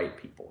than the right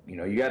people.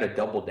 You got to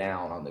double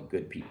down on the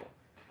good people.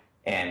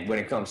 And when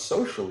it comes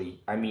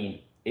socially, I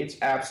mean, it's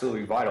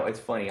absolutely vital. It's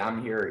funny.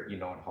 I'm here,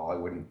 in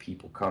Hollywood, and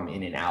people come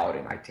in and out,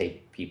 and I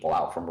take people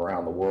out from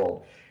around the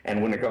world.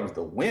 And when it comes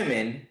to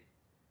women,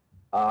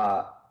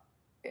 I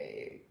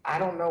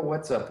don't know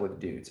what's up with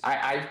dudes.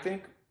 I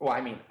think,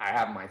 I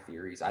have my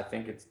theories. I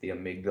think it's the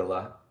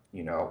amygdala,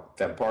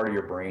 that part of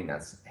your brain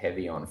that's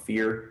heavy on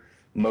fear.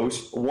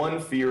 One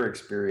fear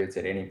experience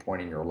at any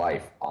point in your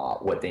life,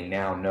 what they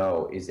now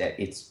know is that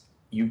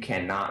you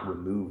cannot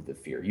remove the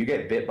fear. You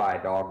get bit by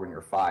a dog when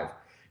you're 5.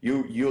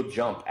 You'll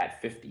jump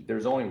at 50.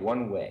 There's only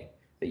one way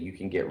that you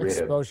can get rid of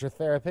exposure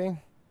therapy.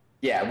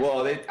 Yeah,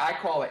 well, I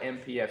call it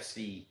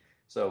MPFC,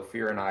 so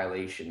fear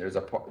annihilation. There's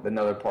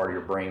another part of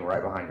your brain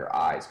right behind your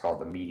eyes called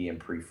the median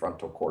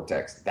prefrontal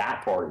cortex.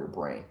 That part of your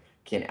brain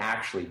can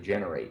actually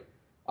generate,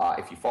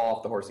 if you fall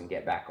off the horse and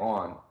get back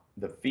on,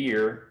 the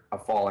fear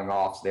of falling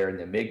off is there in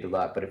the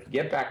amygdala, but if you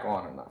get back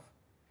on enough,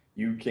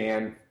 you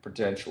can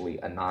potentially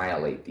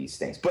annihilate these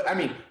things. But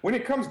when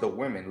it comes to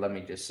women, let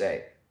me just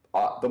say,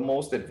 the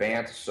most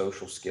advanced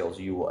social skills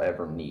you will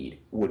ever need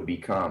would be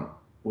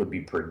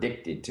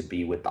predicted to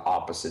be with the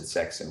opposite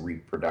sex in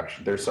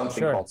reproduction. There's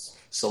something called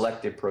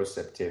selective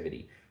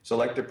proceptivity.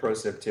 Selective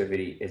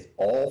proceptivity is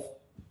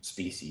all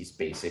species,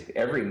 basically,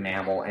 every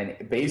mammal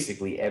and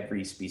basically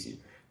every species.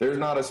 There's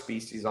not a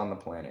species on the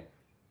planet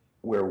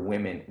where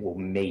women will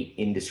mate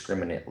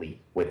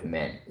indiscriminately with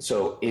men.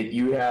 So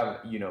you have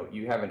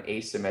an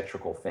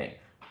asymmetrical thing.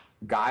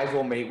 Guys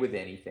will mate with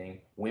anything.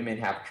 Women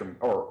have,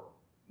 or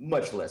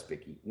much less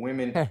picky.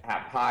 Women have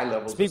high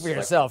levels. Speak for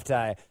yourself,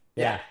 Ty.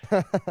 Yeah.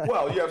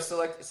 Well, you have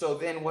select. So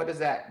then, what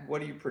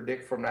do you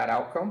predict from that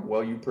outcome?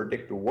 Well, you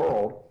predict a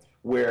world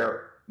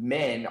where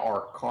men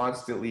are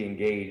constantly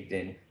engaged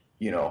in,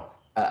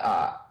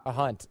 a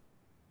hunt.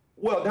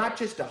 Well, not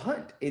just a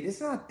hunt. It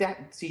is not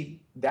that.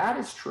 See, that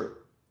is true.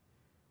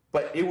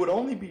 But it would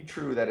only be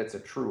true that it's a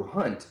true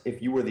hunt if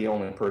you were the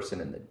only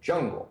person in the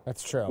jungle.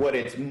 That's true. What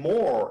it's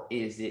more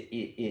is it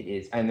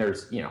is, and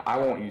there's, I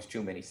won't use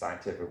too many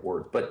scientific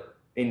words, but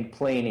in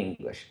plain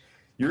English,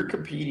 you're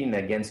competing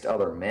against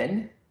other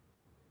men,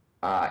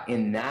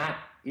 and that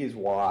is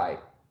why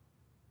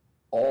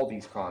all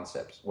these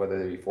concepts, whether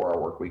they be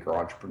 4-hour work week or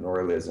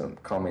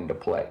entrepreneurialism, come into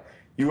play.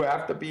 You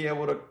have to be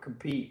able to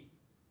compete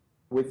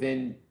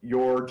within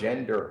your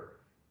gender,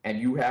 and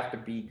you have to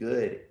be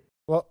good.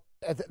 Well,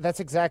 that's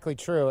exactly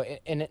true.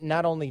 And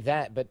not only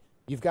that, but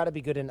you've got to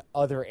be good in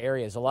other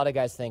areas. A lot of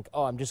guys think,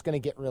 I'm just going to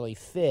get really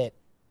fit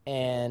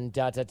and ...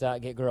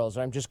 get girls,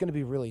 or I'm just going to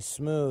be really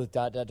smooth ...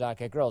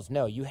 get girls.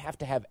 No, you have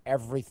to have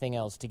everything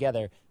else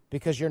together,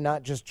 because you're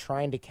not just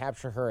trying to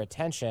capture her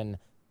attention.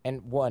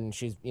 And one,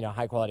 she's,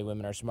 high quality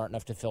women are smart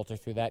enough to filter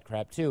through that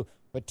crap too.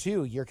 But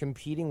two, you're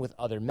competing with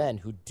other men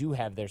who do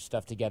have their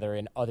stuff together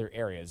in other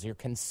areas. You're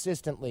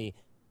consistently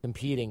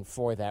competing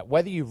for that,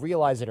 whether you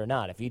realize it or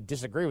not. If you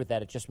disagree with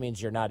that, it just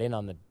means you're not in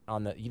on the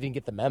you didn't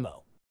get the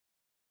memo.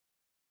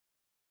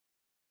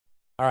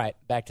 All right,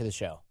 back to the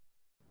show.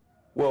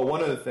 Well,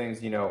 one of the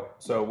things,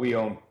 so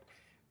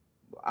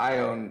I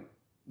own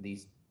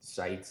these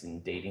sites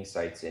and dating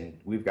sites, and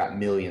we've got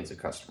millions of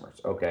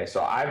customers. Okay,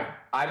 so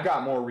I've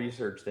got more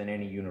research than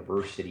any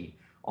university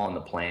on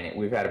the planet.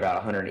 We've had about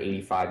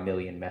 185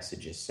 million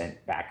messages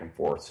sent back and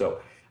forth.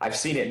 So I've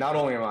seen it not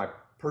only in my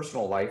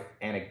personal life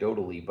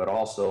anecdotally, but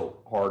also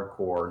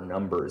hardcore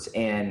numbers.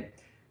 And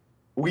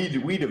we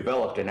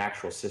developed an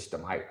actual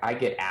system. I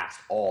get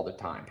asked all the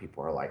time.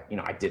 People are like,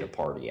 I did a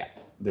party at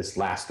this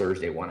last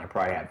Thursday when I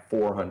probably had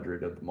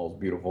 400 of the most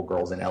beautiful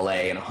girls in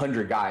LA and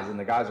 100 guys. And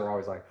the guys are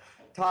always like,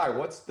 Tai,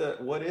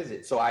 what is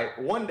it? So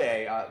one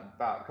day,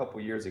 about a couple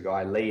of years ago,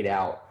 I laid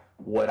out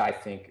what I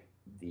think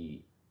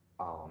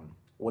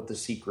what the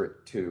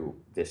secret to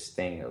this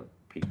thing of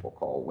people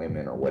call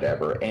women or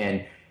whatever.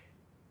 And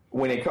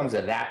when it comes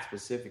to that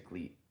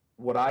specifically,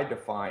 what I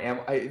define,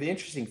 and the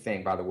interesting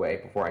thing, by the way,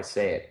 before I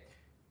say it,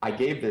 I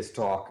gave this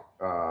talk,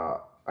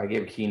 I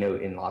gave a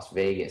keynote in Las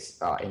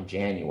Vegas in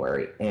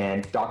January,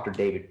 and Dr.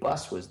 David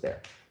Buss was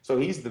there. So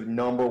he's the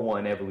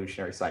 #1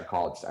 evolutionary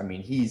psychologist. I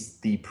mean, he's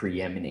the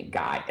preeminent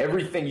guy.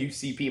 Everything you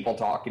see people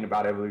talking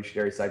about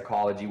evolutionary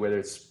psychology, whether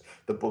it's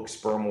the book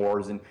Sperm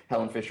Wars and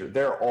Helen Fisher,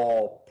 they're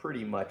all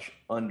pretty much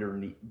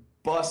underneath.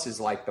 Buss is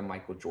like the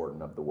Michael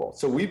Jordan of the world.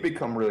 So we've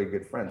become really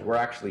good friends. We're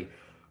actually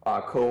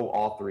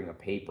co-authoring a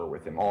paper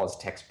with him. All his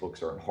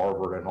textbooks are in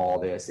Harvard and all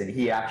this. And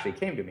he actually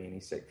came to me and he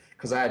said,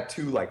 because I had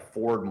 2 like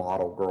Ford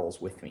model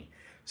girls with me.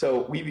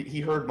 So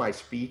he heard my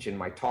speech and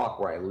my talk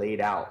where I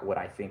laid out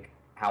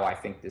how I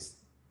think this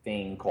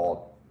thing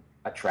called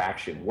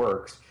attraction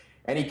works.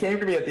 And he came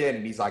to me at the end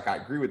and he's like, I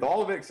agree with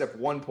all of it except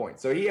one point.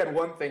 So he had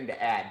one thing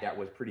to add that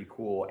was pretty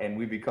cool. And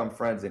we become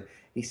friends. And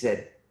he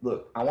said,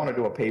 look, I want to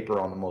do a paper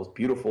on the most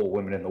beautiful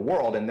women in the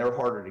world, and they're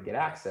harder to get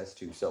access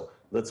to. So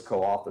let's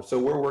co-author. So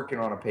we're working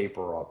on a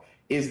paper of,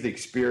 is the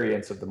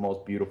experience of the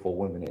most beautiful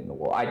women in the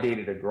world. I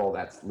dated a girl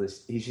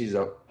she's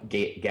a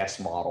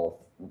guest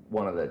model,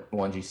 one of the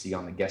ones you see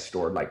on the guest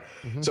store.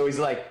 So he's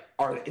like,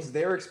 is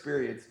their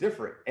experience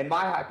different? And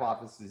my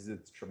hypothesis is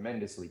it's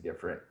tremendously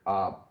different.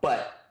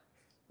 But,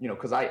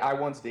 because I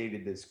once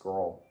dated this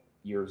girl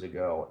years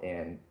ago,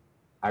 and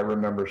I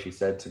remember she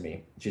said to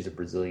me, she's a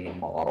Brazilian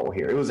model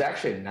here. It was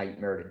actually a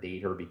nightmare to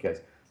date her because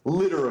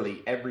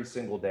literally every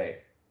single day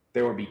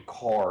there would be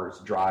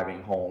cars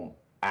driving home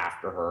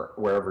after her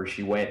wherever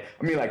she went.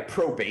 I mean, like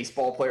pro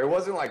baseball player. It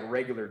wasn't like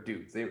regular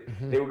dudes. They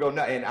would go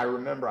nuts. And I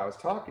remember I was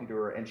talking to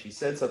her and she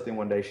said something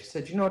one day. She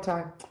said,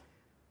 Ty,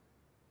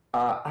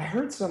 I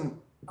heard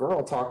some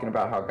girl talking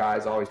about how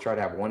guys always try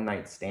to have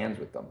one-night stands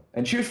with them.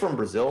 And she was from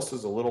Brazil, so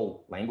there's a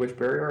little language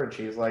barrier. And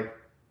she was like,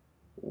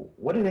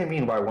 what do they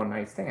mean by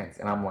one-night stands?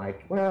 And I'm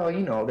like, well,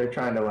 they're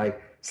trying to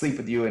like sleep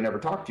with you and never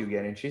talk to you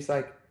again. And she's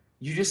like,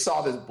 you just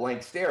saw this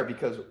blank stare,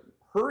 because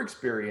her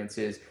experience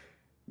is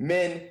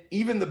men,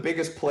 even the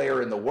biggest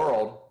player in the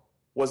world,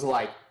 was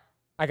like,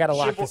 I got to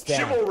lock this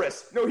down.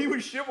 Chivalrous. No, he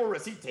was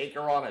chivalrous. He'd take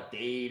her on a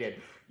date and,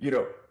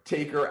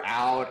 take her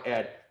out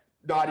and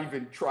not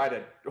even try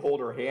to hold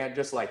her hand,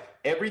 just like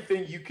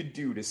everything you could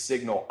do to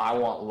signal, I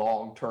want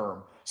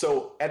long-term.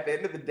 So at the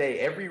end of the day,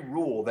 every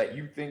rule that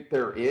you think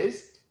there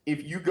is,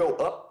 if you go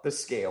up the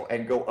scale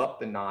and go up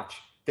the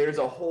notch, there's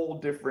a whole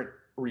different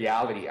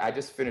reality. I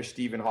just finished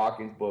Stephen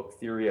Hawking's book,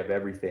 Theory of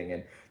Everything,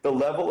 and the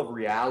level of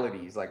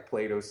realities, like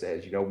Plato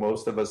says,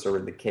 most of us are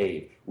in the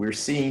cave. We're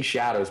seeing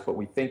shadows, but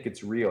we think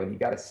it's real, and you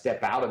got to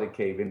step out of the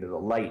cave into the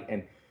light.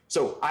 And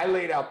so I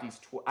laid out these,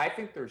 I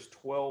think there's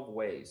 12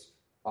 ways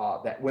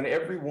that when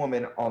every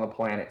woman on the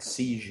planet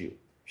sees you,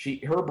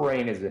 her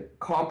brain is a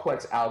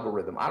complex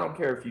algorithm. I don't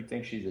care if you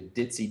think she's a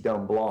ditzy,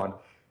 dumb blonde.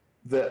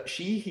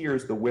 She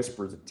hears the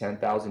whispers of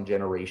 10,000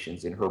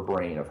 generations in her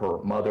brain of her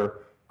mother,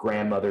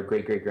 grandmother,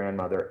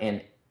 great-great-grandmother,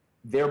 and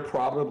they're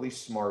probably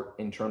smart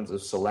in terms of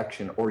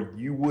selection, or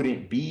you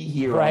wouldn't be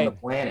here on the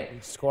planet.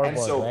 Scoreboard,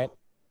 and so, right?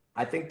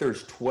 I think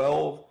there's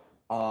 12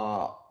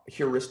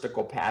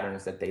 heuristical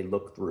patterns that they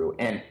look through,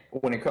 and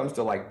when it comes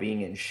to like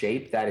being in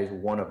shape, that is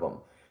one of them.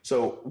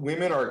 So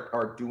women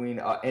are doing,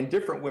 and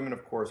different women,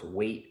 of course,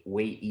 weight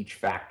each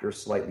factor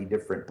slightly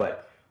different,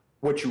 but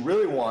what you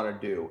really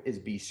want to do is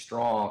be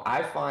strong.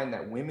 I find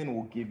that women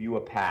will give you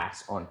a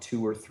pass on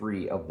 2 or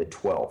 3 of the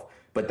 12,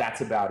 but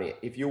that's about it.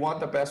 If you want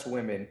the best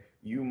women,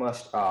 you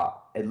must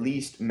at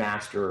least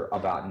master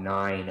about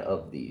 9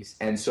 of these.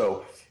 And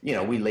so,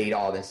 we laid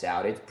all this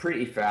out. It's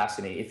pretty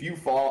fascinating. If you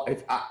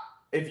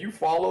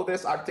follow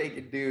this, I've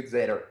taken dudes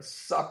that are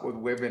sucked with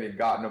women and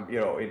gotten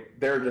them,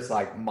 they're just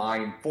like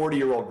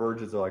 40-year-old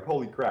virgins are like,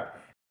 holy crap.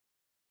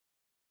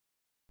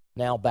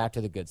 Now back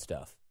to the good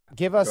stuff.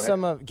 Give us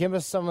some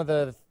of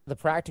the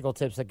practical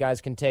tips that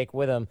guys can take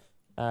with them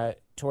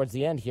towards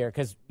the end here,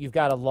 because you've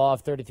got a law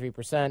of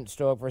 33%,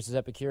 Stoic versus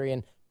Epicurean.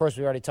 Of course,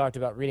 we already talked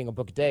about reading a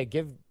book a day.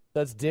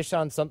 Let's dish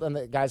on something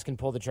that guys can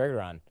pull the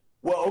trigger on.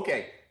 Well,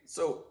 okay,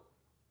 so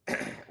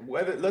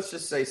let's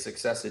just say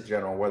success in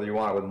general, whether you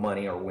want it with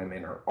money or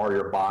women or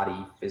your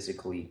body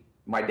physically.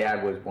 My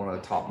dad was one of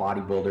the top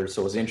bodybuilders,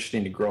 so it was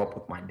interesting to grow up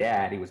with my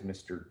dad. He was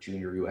Mr.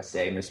 Junior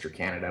USA, Mr.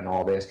 Canada, and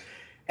all this.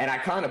 And I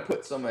kind of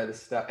put some of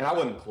this stuff, and I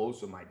wasn't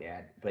close with my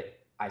dad, but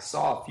I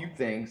saw a few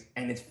things,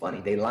 and it's funny.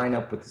 They line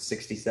up with the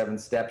 67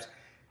 steps.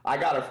 I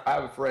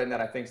have a friend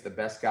that I think is the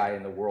best guy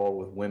in the world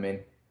with women.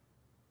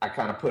 I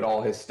kind of put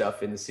all his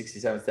stuff in the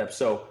 67 steps.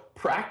 So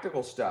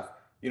practical stuff,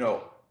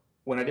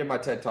 when I did my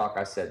TED Talk,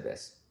 I said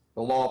this,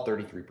 the law of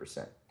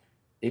 33%.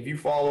 If you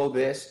follow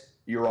this,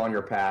 you're on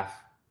your path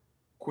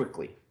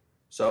quickly.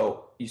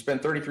 So you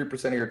spend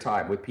 33% of your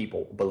time with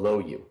people below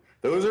you.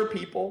 Those are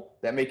people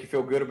that make you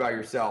feel good about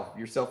yourself.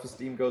 Your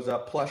self-esteem goes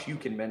up, plus you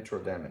can mentor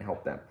them and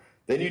help them.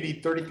 Then you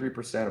need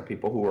 33% of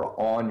people who are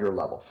on your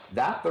level.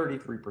 That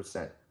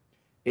 33%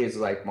 is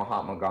like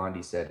Mahatma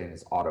Gandhi said in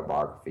his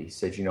autobiography. He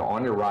said, you know,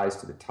 on your rise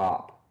to the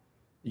top,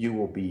 you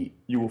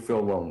will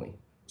feel lonely.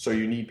 So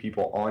you need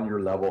people on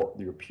your level,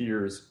 your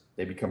peers,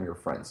 they become your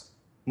friends.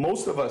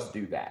 Most of us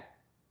do that,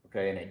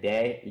 okay? In a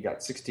day, you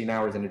got 16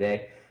 hours in a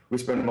day. We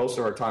spend most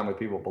of our time with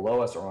people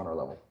below us or on our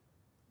level.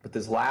 But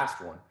this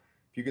last one,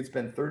 if you can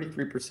spend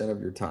 33%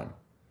 of your time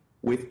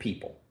with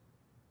people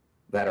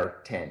that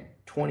are 10,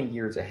 20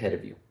 years ahead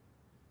of you,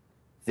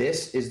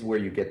 this is where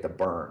you get the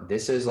burn.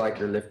 This is like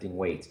you're lifting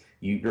weights.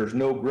 There's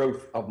no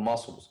growth of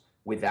muscles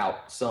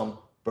without some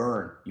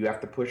burn. You have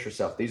to push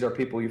yourself. These are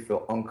people you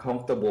feel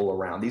uncomfortable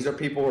around. These are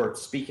people who are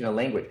speaking a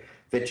language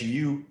that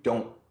you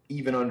don't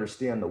even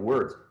understand the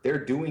words.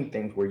 They're doing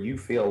things where you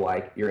feel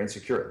like you're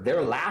insecure.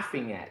 They're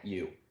laughing at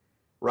you,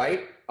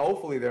 right?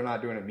 Hopefully they're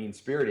not doing it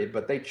mean-spirited,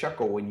 but they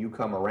chuckle when you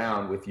come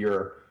around with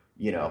your,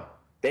 you know,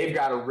 they've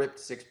got a ripped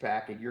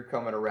six-pack and you're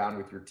coming around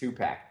with your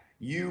two-pack.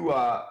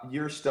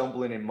 You're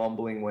stumbling and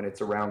mumbling when it's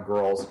around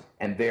girls,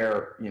 and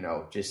they're, you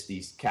know, just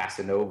these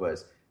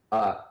Casanovas.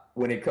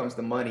 When it comes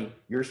to money,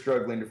 you're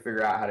struggling to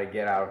figure out how to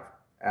get out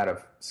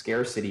of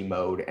scarcity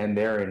mode, and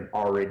they're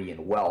already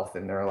in wealth,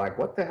 and they're like,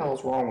 what the hell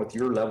is wrong with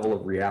your level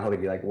of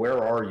reality? Like,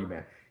 where are you,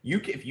 man?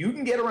 If you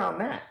can get around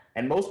that,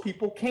 and most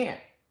people can't,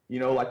 you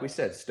know, like we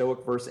said,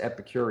 Stoic versus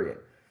Epicurean.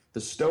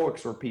 The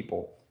Stoics were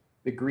people,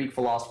 the Greek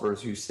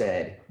philosophers who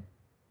said,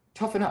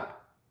 toughen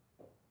up.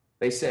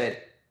 They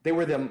said, they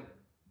were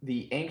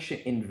the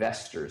ancient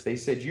investors. They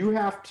said, you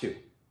have to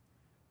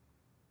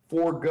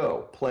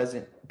forego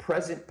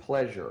present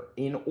pleasure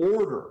in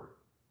order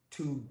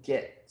to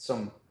get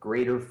some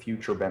greater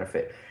future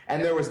benefit.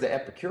 And there was the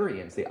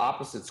Epicureans, the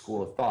opposite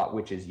school of thought,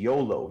 which is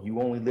YOLO, you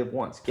only live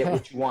once. Get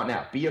what you want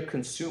now. Be a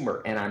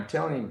consumer. And I'm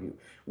telling you,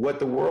 what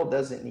the world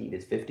doesn't need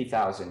is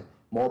 50,000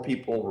 more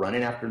people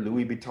running after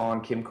Louis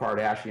Vuitton, Kim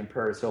Kardashian,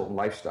 Paris Hilton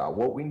lifestyle.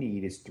 What we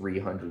need is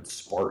 300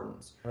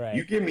 Spartans. Right.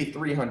 You give me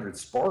 300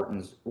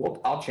 Spartans,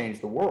 I'll change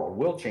the world.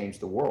 We'll change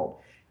the world.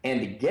 And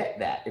to get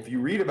that, if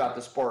you read about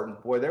the Spartans,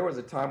 boy, there was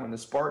a time when the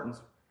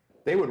Spartans,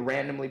 they would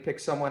randomly pick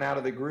someone out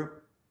of the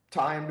group,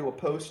 tie him to a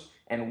post,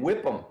 and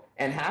whip him.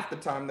 And half the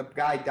time the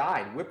guy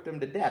died, whipped him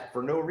to death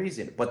for no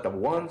reason. But the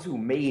ones who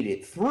made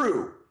it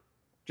through,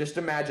 just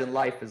imagine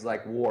life is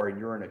like war and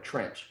you're in a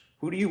trench.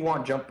 Who do you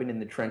want jumping in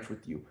the trench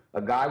with you?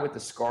 A guy with the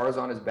scars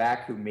on his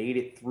back who made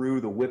it through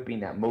the whipping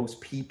that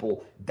most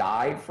people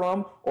died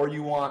from? Or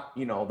you want,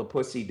 you know, the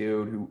pussy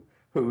dude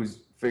who's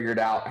figured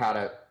out how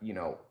to, you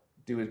know,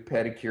 do his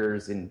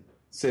pedicures and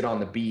sit on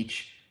the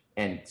beach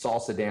and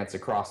salsa dance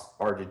across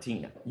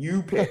Argentina?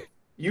 You pick.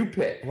 You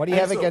pick. What do you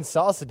have against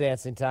salsa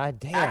dancing, Ty?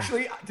 Damn.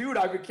 Actually, dude,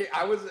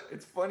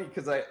 it's funny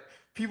because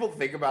people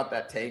think about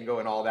that tango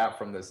and all that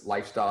from this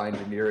lifestyle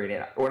engineering.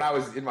 And when I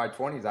was in my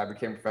 20s, I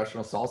became a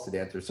professional salsa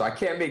dancer. So I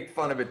can't make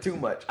fun of it too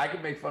much. I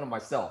can make fun of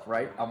myself,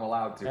 right? I'm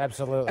allowed to.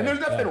 Absolutely. And there's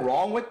nothing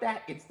wrong with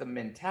that. It's the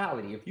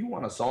mentality. If you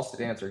want a salsa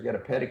dancer, get a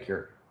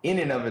pedicure. In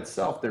and of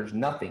itself, there's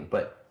nothing.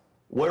 But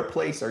what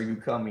place are you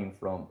coming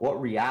from?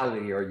 What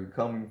reality are you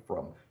coming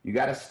from? You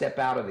got to step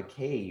out of the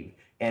cave.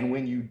 And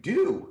when you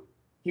do,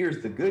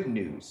 here's the good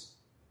news.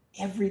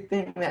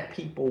 Everything that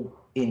people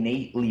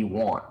innately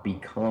want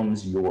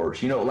becomes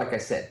yours. You know, like I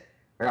said,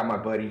 I got my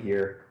buddy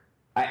here.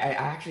 I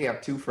actually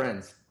have two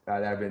friends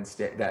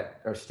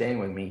that are staying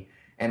with me,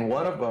 and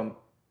one of them,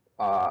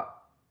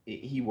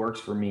 he works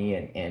for me,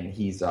 and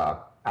he's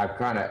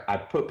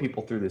I've put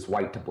people through this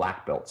white to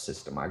black belt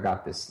system. I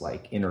got this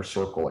like inner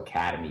circle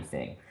academy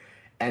thing,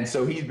 and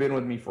so he's been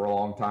with me for a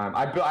long time.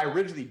 I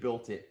originally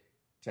built it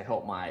to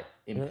help my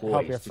employees,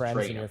 help your friends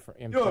and your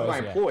employees. My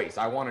employees.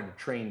 I wanted to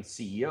train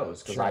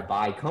CEOs because I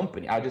buy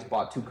company. I just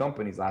bought 2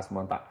 companies last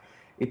month.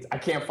 I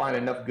can't find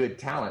enough good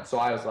talent, so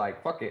I was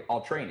like, "Fuck it,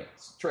 I'll train it."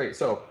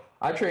 So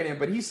I train him,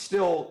 but he's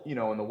still, you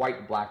know, in the white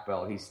and black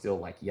belt. He's still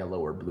like yellow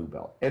or blue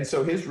belt, and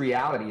so his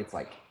reality, it's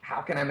like,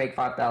 how can I make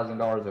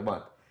 $5,000 a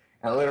month?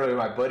 And literally,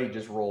 my buddy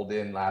just rolled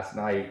in last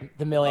night.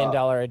 The $1 million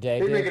a day.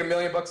 He's making $1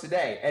 million a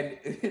day, and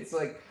it's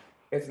like,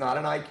 it's not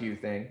an IQ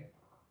thing,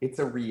 it's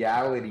a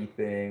reality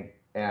thing.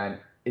 And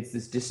it's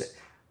this,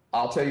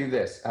 I'll tell you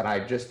this, and I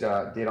just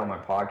did on my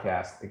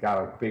podcast, I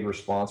got a big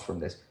response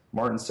from this.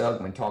 Martin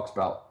Seligman talks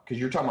about, because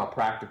you're talking about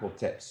practical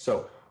tips.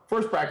 So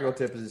first practical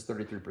tip is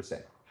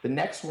 33%. The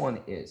next one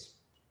is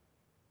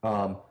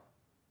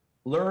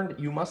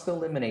you must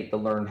eliminate the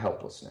learned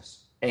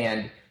helplessness.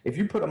 And if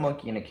you put a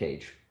monkey in a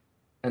cage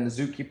and the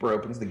zookeeper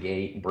opens the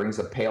gate and brings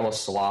a pail of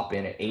slop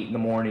in at 8 in the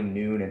morning,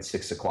 noon, and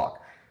 6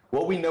 o'clock,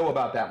 what we know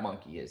about that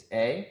monkey is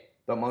A,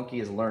 the monkey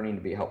is learning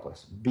to be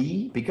helpless.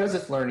 B, because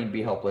it's learning to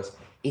be helpless,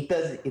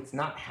 it's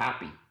not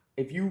happy.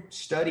 If you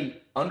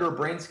study under a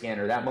brain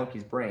scanner, that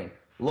monkey's brain,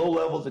 low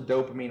levels of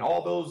dopamine,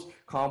 all those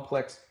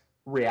complex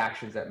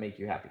reactions that make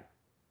you happy.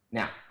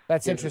 Now,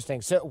 that's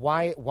interesting. So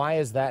why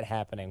is that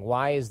happening?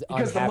 Why is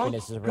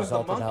unhappiness as a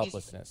result of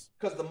helplessness?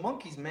 Because the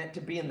monkey's meant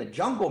to be in the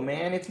jungle,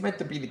 man. It's meant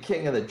to be the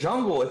king of the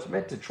jungle. It's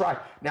meant to try.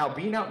 Now,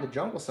 being out in the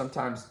jungle,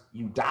 sometimes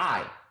you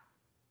die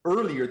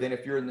earlier than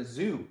if you're in the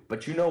zoo.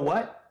 But you know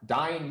what?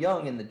 Dying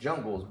young in the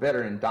jungle is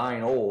better than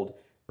dying old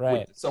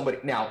Right. with somebody.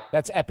 Now,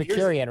 that's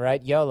Epicurean,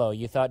 right? YOLO.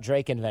 You thought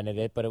Drake invented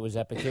it, but it was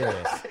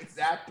Epicurus.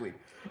 Exactly.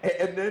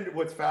 And then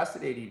what's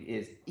fascinating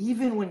is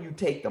even when you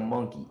take the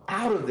monkey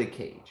out of the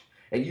cage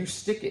and you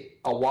stick it,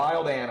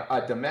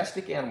 a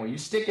domestic animal, you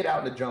stick it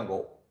out in the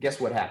jungle, guess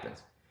what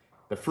happens?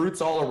 The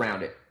fruit's all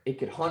around it. It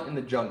could hunt in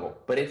the jungle,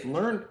 but it's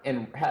learned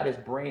and had its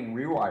brain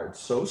rewired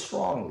so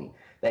strongly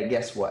that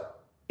guess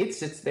what? It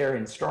sits there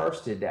and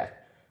starves to death.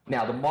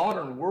 Now, the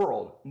modern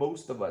world,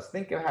 most of us,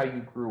 think of how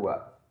you grew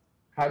up.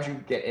 How'd you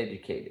get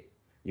educated?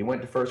 You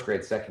went to first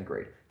grade, second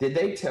grade. Did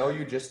they tell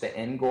you just the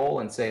end goal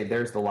and say,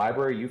 there's the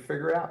library, you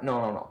figure it out?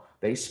 No.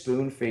 They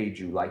spoon feed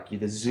you like you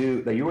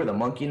were the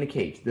monkey in the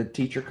cage. The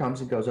teacher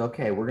comes and goes,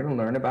 okay, we're going to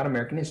learn about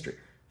American history.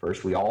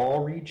 First, we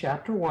all read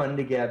chapter 1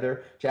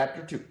 together,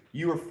 chapter 2.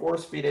 You were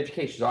force-fed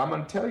education. So I'm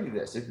going to tell you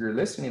this. If you're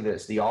listening to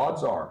this, the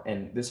odds are,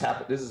 and this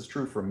is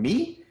true for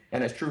me,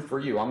 and it's true for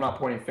you. I'm not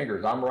pointing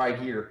fingers. I'm right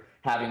here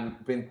having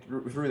been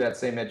through that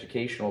same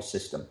educational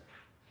system.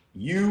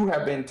 You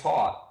have been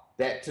taught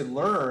that to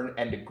learn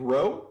and to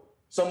grow,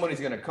 somebody's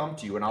going to come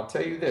to you. And I'll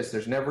tell you this,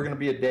 there's never going to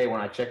be a day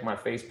when I check my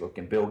Facebook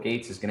and Bill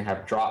Gates is going to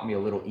have dropped me a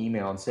little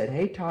email and said,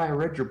 hey, Tai, I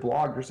read your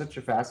blog. You're such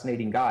a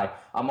fascinating guy.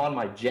 I'm on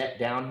my jet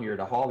down here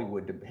to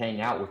Hollywood to hang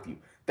out with you.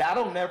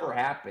 That'll never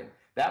happen.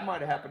 That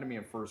might have happened to me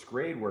in first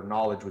grade where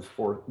knowledge was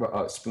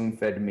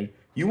spoon-fed to me.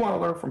 You want to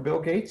learn from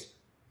Bill Gates?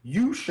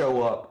 You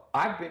show up.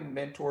 I've been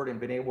mentored and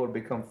been able to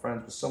become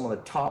friends with some of the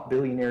top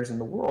billionaires in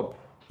the world.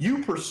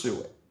 You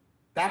pursue it.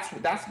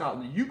 That's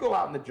not, you go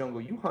out in the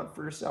jungle, you hunt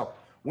for yourself.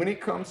 When it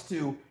comes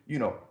to,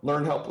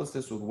 learn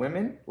helplessness with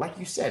women, like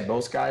you said,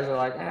 most guys are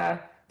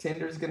like,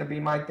 Tinder's going to be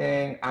my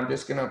thing. I'm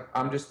just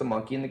the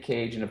monkey in the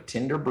cage. And if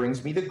Tinder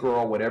brings me the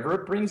girl, whatever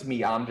it brings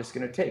me, I'm just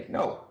going to take.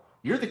 No,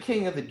 you're the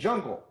king of the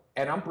jungle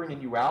and I'm bringing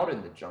you out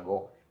in the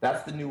jungle.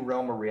 That's the new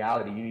realm of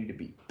reality you need to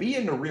be. Be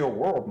in the real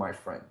world, my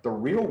friend. The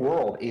real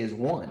world is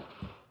one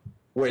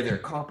where their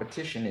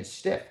competition is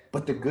stiff.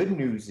 But the good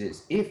news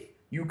is if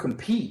you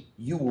compete,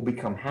 you will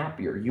become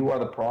happier. You are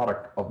the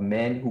product of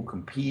men who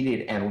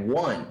competed and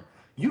won.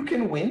 You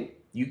can win,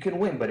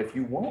 but if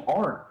you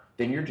aren't,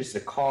 then you're just a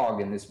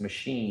cog in this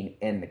machine.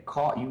 And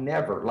you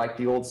never, like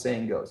the old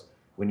saying goes,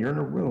 when you're in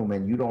a room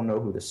and you don't know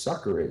who the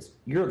sucker is,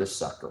 you're the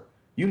sucker.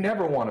 You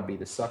never want to be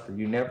the sucker.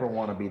 You never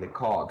want to be the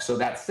cog. So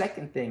that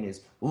second thing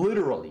is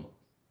literally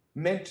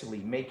mentally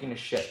making a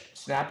shift,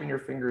 snapping your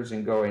fingers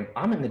and going,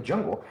 I'm in the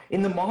jungle.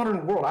 In the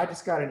modern world, I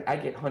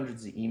get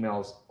hundreds of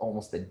emails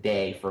almost a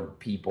day from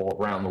people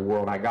around the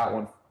world. I got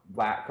one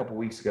a couple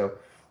weeks ago.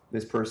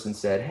 This person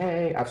said,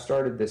 hey, I've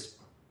started this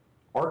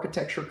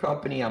architecture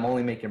company. I'm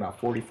only making about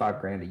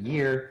 45 grand a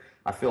year.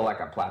 I feel like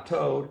I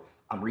plateaued.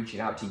 I'm reaching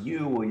out to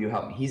you. Will you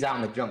help me? He's out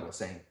in the jungle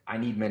saying, I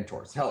need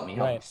mentors. Help me.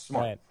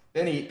 Smart. Right.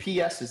 Then he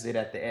PS's it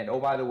at the end. Oh,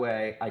 by the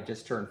way, I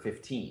just turned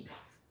 15.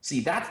 See,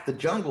 that's the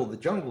jungle. The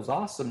jungle's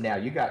awesome now.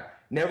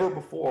 Never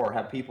before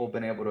have people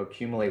been able to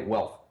accumulate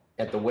wealth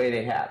at the way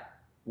they have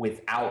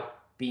without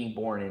being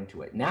born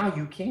into it. Now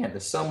you can. The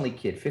Sumley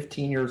kid,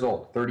 15 years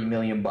old, $30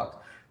 million.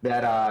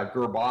 That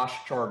Gurbash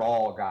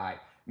Chardal guy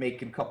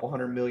making a couple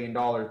 $100 million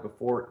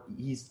before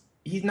he's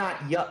not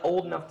yet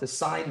old enough to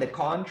sign the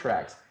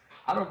contracts.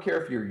 I don't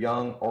care if you're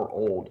young or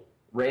old.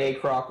 Ray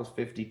Croc was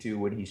 52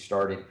 when he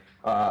started.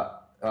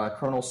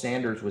 Colonel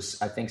Sanders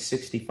was, I think,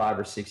 65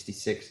 or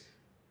 66.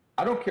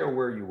 I don't care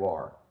where you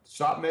are.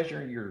 Stop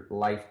measuring your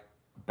life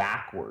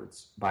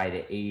backwards by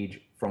the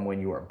age from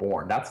when you were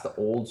born. That's the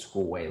old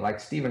school way. Like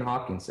Stephen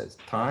Hawking says,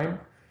 time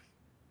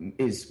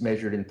is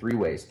measured in 3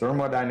 ways: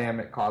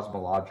 thermodynamic,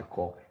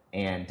 cosmological,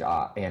 and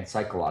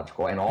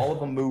psychological. And all of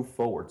them move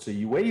forward. So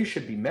the way you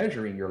should be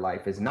measuring your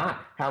life is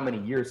not how many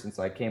years since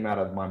I came out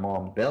of my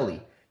mom's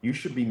belly. You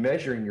should be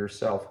measuring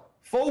yourself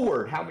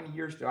forward. How many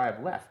years do I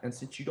have left? And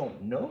since you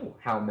don't know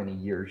how many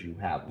years you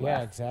have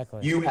left,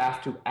 exactly, you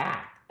have to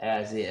act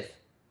as if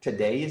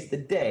today is the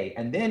day.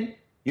 And then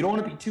you don't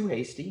want to be too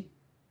hasty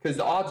because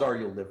the odds are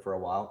you'll live for a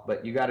while,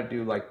 but you got to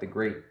do like the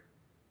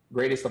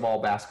greatest of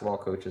all basketball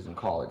coaches in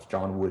college,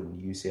 John Wooden,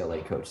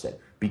 UCLA coach, said,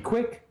 be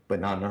quick,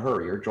 but not in a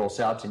hurry. Or Joel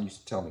Salatin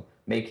used to tell me,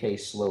 make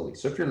haste slowly.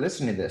 So if you're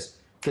listening to this,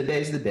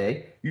 today's the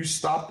day. You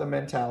stop the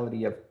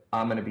mentality of,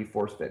 I'm going to be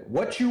force-fed.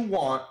 What you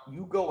want,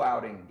 you go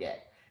out and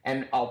get.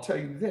 And I'll tell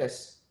you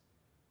this,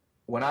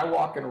 when I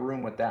walk in a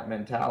room with that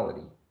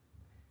mentality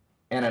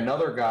and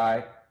another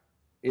guy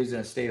is in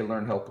a state of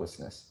learned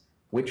helplessness,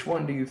 which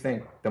one do you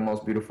think the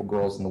most beautiful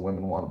girls and the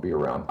women want to be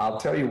around? I'll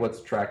tell you what's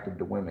attractive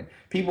to women.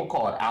 People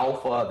call it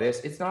alpha,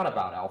 this. It's not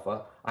about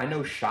alpha. I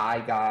know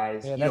shy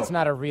guys. Yeah, that's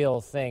not a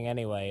real thing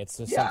anyway. It's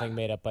just something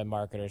made up by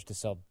marketers to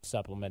sell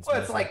supplements. Well,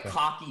 it's like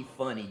cocky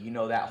funny,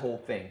 that whole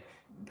thing.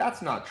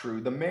 That's not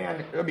true. The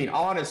man,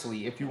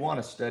 honestly, if you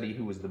want to study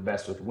who was the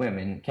best with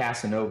women,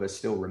 Casanova is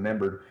still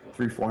remembered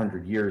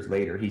 300-400 years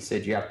later. He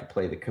said you have to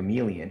play the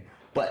chameleon.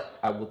 But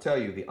I will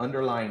tell you, the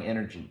underlying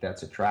energy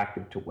that's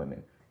attractive to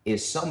women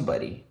is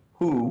somebody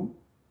who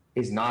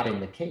is not in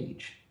the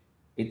cage.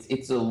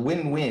 It's a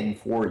win-win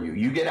for you.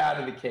 You get out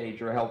of the cage,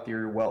 you're healthier,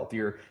 you're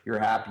wealthier, you're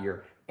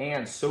happier,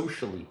 and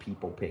socially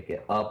people pick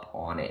it up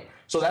on it.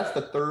 So that's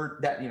the third,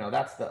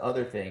 that's the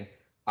other thing.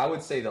 I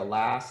would say the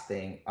last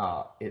thing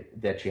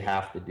that you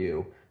have to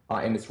do,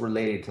 and it's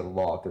related to the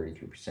law of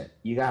 33%,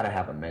 you got to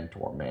have a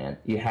mentor, man.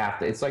 You have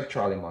to. It's like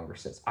Charlie Munger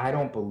says, I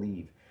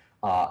believe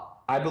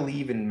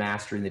in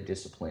mastering the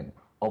discipline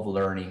of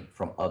learning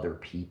from other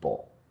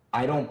people.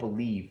 I don't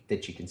believe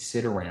that you can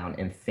sit around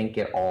and think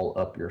it all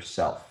up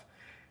yourself.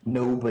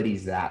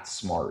 Nobody's that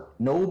smart.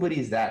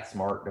 Nobody's that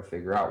smart to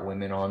figure out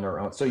women on their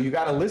own. So you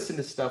got to listen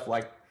to stuff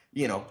like,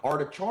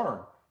 Art of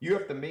Charm. You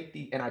have to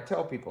make and I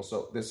tell people,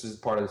 so this is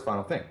part of this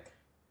final thing.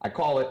 I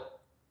call it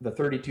the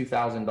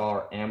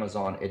 $32,000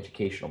 Amazon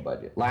educational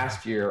budget.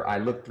 Last year, I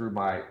looked through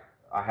I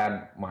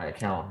had my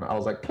account, and I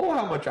was like, pull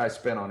how much I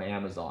spent on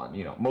Amazon.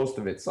 Most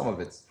of it, some of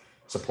it's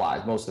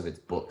supplies, most of it's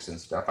books and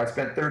stuff. I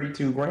spent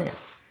 32 grand.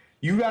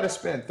 You got to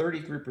spend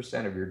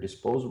 33% of your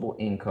disposable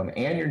income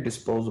and your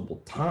disposable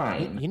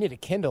time. You need a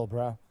Kindle,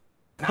 bro.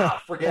 Nah,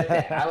 forget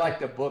that. I like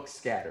the books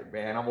scattered,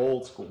 man. I'm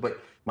old school.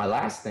 But my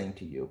last thing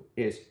to you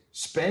is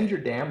spend your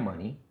damn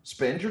money,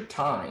 spend your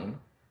time,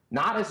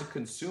 not as a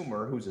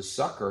consumer who's a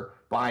sucker,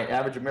 buying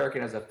average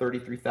American has a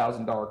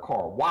 $33,000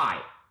 car.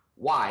 Why?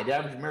 The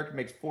average American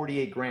makes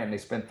 48 grand. They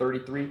spend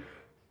 33.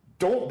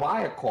 Don't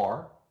buy a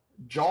car,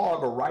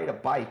 jog or ride a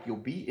bike. You'll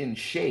be in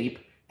shape.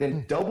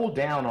 Then double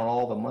down on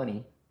all the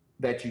money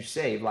that you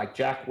save, like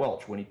Jack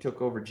Welch when he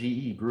took over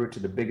GE, grew it to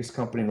the biggest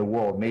company in the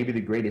world, maybe the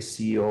greatest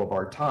CEO of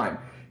our time.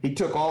 He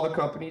took all the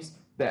companies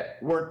that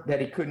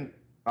he couldn't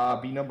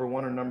be number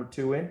one or number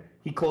two in.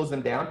 He closed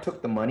them down,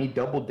 took the money,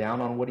 doubled down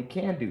on what he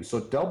can do. So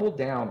double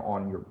down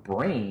on your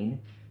brain,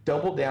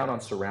 double down on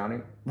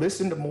surrounding,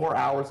 listen to more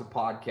hours of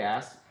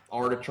podcasts,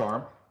 Art of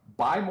Charm,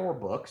 buy more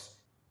books.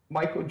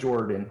 Michael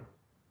Jordan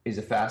is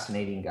a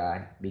fascinating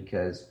guy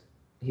because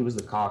he was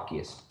the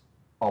cockiest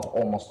of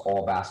almost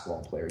all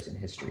basketball players in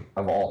history,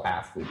 of all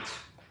athletes.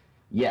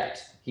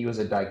 Yet, he was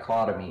a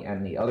dichotomy,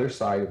 and the other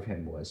side of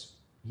him was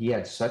he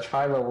had such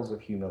high levels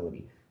of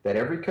humility that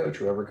every coach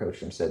who ever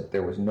coached him said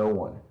there was no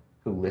one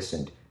who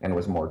listened and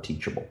was more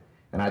teachable.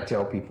 And I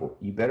tell people,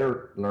 you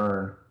better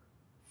learn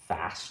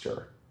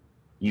faster.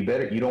 You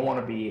don't want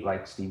to be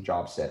like Steve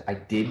Jobs said, I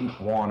didn't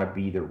want to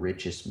be the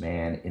richest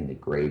man in the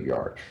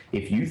graveyard.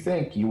 If you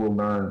think you will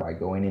learn by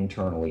going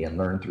internally and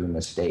learn through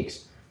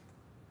mistakes,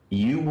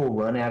 you will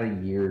run out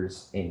of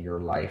years in your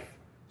life.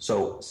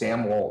 So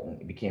Sam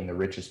Walton became the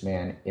richest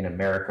man in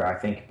America. I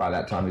think by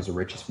that time he was the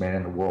richest man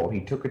in the world. He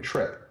took a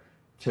trip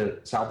to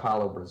Sao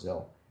Paulo,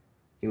 Brazil.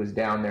 He was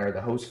down there.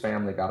 The host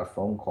family got a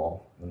phone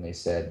call, and they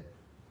said,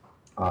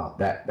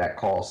 that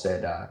call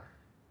said,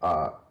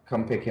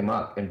 come pick him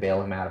up and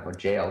bail him out of a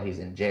jail. He's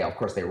in jail. Of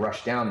course, they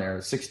rushed down there. A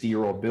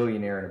 60-year-old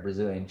billionaire in a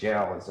Brazilian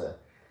jail is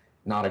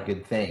not a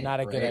good thing. Not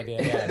a good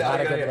idea. Yeah, not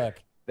a good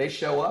look. They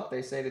show up.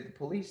 They say to the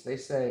police, they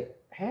say,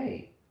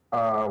 hey,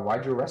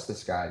 why'd you arrest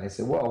this guy? And they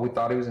said, well, we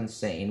thought he was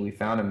insane. We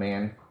found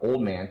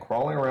old man,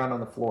 crawling around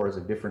on the floors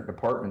of different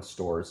department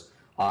stores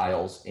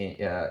aisles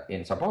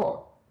in Sao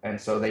Paulo. And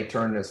so they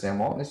turned to Sam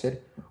Walton and they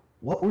said,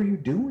 what were you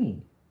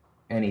doing?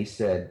 And he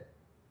said,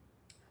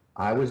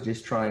 I was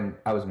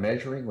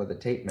measuring with a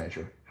tape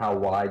measure how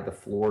wide the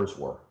floors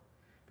were,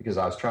 because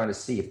I was trying to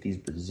see if these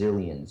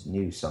Brazilians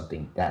knew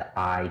something that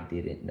I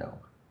didn't know.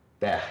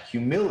 That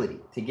humility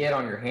to get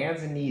on your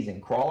hands and knees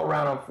and crawl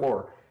around on the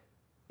floor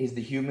is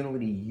the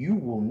humility you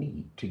will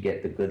need to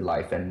get the good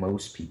life. And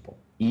most people,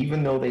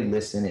 even though they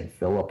listen and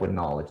fill up with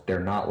knowledge, they're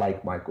not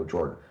like Michael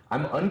Jordan.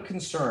 I'm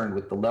unconcerned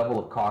with the level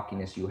of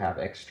cockiness you have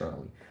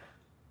externally.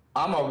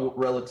 I'm a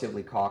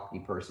relatively cocky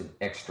person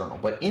external,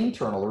 but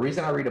internal, the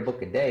reason I read a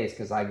book a day is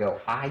because I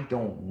go, I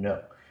don't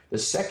know. The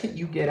second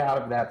you get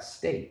out of that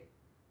state,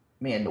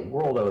 man, the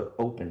world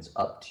opens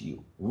up to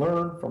you.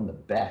 Learn from the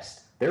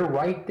best. They're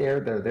right there.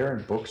 They're there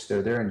in books.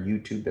 They're there in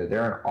YouTube. They're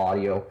there in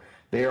audio.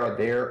 They are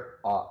there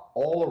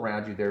all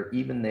around you. They're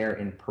even there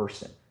in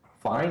person.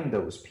 Find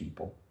those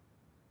people.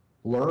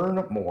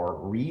 Learn more.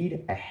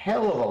 Read a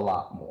hell of a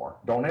lot more.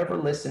 Don't ever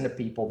listen to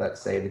people that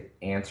say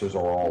the answers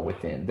are all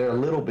within. They're a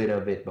little bit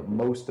of it, but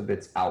most of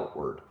it's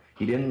outward.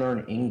 You didn't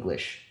learn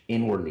English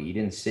inwardly. You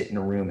didn't sit in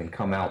a room and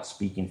come out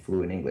speaking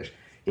fluent English.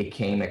 It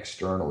came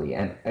externally,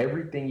 and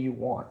everything you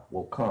want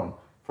will come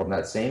from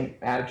that same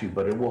attitude,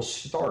 but it will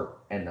start,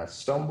 and the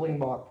stumbling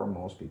block for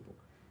most people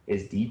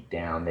is deep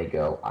down, they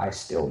go, I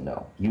still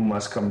know. You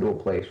must come to a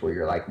place where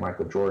you're like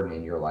Michael Jordan,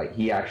 and you're like,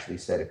 he actually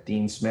said, if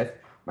Dean Smith,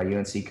 my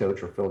UNC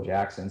coach, or Phil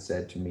Jackson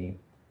said to me,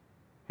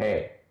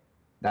 hey,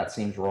 that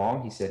seems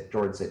wrong, he said,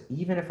 Jordan said,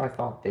 even if I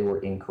thought they were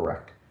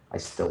incorrect, I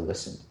still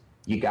listened.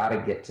 You got to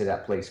get to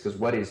that place, because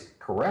what is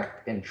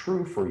correct and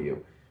true for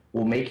you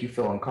will make you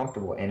feel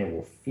uncomfortable, and it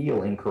will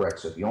feel incorrect.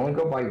 So if you only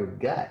go by your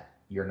gut,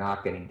 you're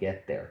not going to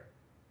get there.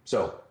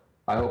 So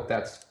I hope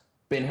that's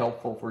been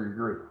helpful for your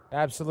group.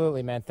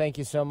 Absolutely, man. Thank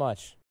you so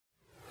much.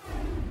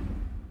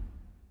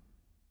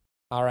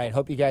 All right.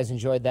 Hope you guys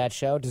enjoyed that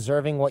show.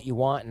 Deserving what you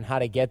want and how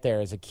to get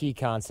there is a key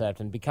concept,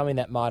 and becoming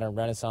that modern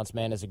Renaissance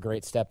man is a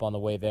great step on the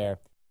way there.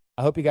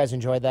 I hope you guys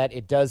enjoyed that.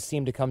 It does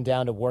seem to come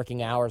down to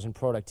working hours and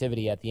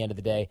productivity at the end of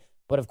the day.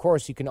 But, of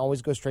course, you can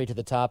always go straight to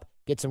the top,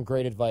 get some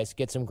great advice,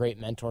 get some great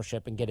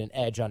mentorship, and get an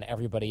edge on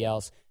everybody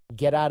else.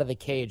 Get out of the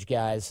cage,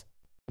 guys.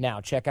 Now,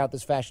 check out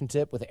this fashion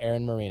tip with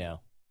Aaron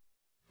Marino.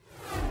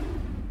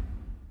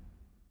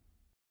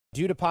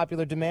 Due to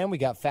popular demand, we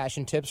got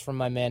fashion tips from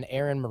my man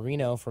Aaron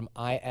Marino from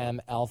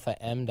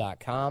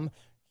IamAlphaM.com.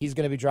 He's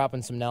going to be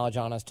dropping some knowledge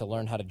on us to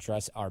learn how to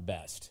dress our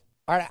best.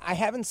 All right, I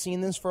haven't seen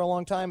this for a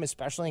long time,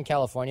 especially in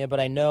California, but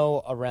I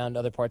know around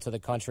other parts of the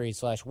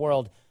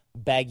country/world,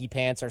 baggy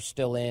pants are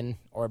still in,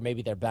 or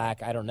maybe they're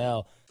back. I don't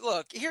know.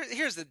 Look,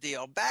 here's the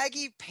deal.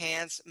 Baggy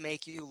pants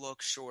make you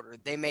look shorter.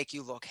 They make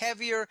you look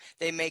heavier.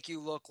 They make you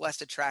look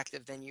less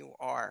attractive than you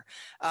are.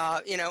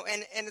 And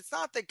it's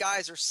not that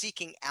guys are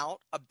seeking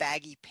out a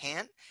baggy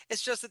pant.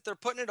 It's just that they're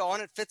putting it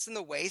on. It fits in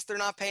the waist. They're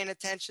not paying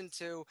attention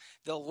to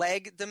the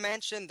leg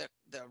dimension, the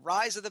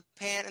rise of the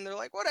pant, and they're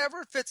like,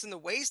 whatever, it fits in the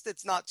waist.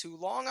 It's not too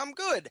long. I'm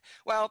good.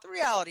 Well, the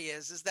reality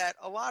is that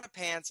a lot of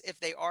pants, if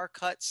they are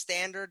cut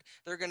standard,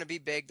 they're going to be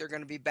big. They're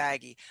going to be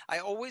baggy. I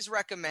always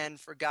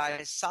recommend for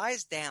guys,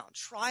 size down.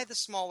 Try the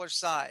smaller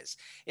size.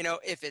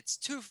 If it's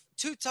too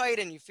tight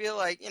and you feel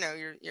like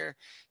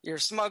you're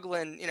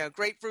smuggling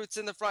grapefruits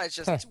in the front, it's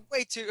just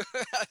way too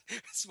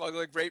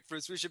smuggling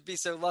grapefruits. We should be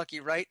so lucky,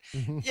 right?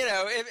 Mm-hmm.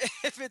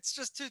 If it's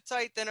just too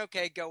tight, then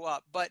okay, go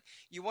up. But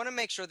you want to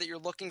make sure that you're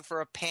looking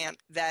for a pant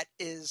that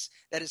is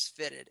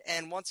fitted.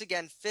 And once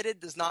again,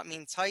 fitted does not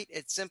mean tight.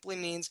 It simply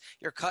means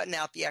you're cutting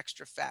out the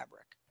extra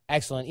fabric.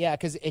 Excellent. Yeah,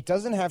 because it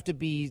doesn't have to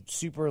be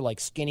super like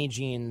skinny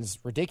jeans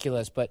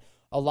ridiculous, but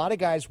a lot of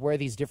guys wear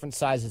these different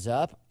sizes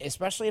up,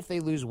 especially if they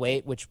lose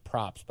weight, which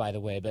props, by the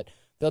way, but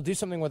they'll do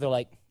something where they're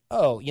like,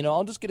 oh,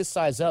 I'll just get a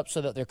size up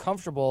so that they're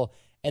comfortable,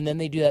 and then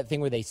they do that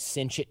thing where they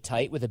cinch it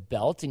tight with a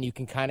belt, and you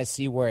can kind of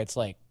see where it's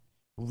like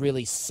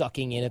really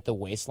sucking in at the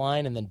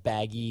waistline and then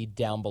baggy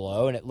down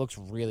below, and it looks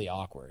really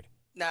awkward.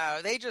 No,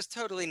 they just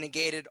totally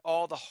negated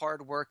all the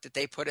hard work that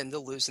they put into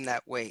losing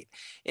that weight.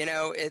 They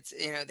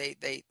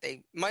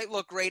might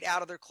look great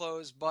out of their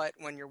clothes, but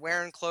when you're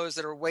wearing clothes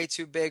that are way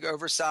too big,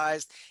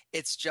 oversized,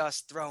 it's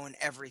just throwing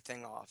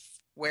everything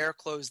off. Wear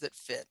clothes that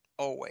fit,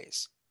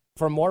 always.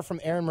 For more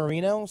from Aaron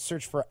Marino,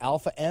 search for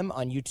Alpha M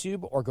on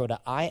YouTube or go to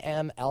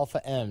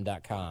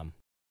IamAlphaM.com.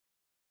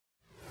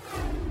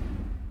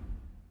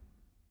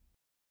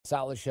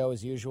 Solid show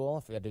as usual,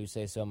 if I do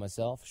say so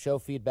myself. Show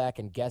feedback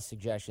and guest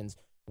suggestions.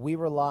 We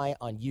rely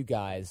on you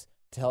guys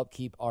to help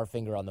keep our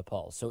finger on the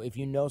pulse. So if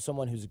you know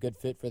someone who's a good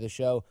fit for the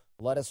show,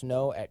 let us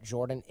know at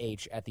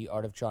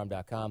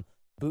JordanH@theartofcharm.com.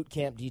 Boot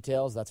camp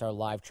details, that's our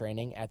live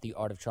training at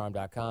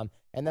theartofcharm.com.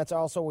 And that's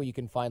also where you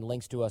can find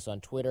links to us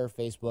on Twitter,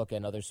 Facebook,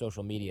 and other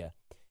social media.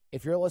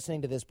 If you're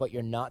listening to this but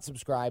you're not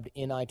subscribed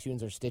in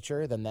iTunes or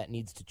Stitcher, then that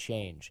needs to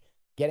change.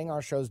 Getting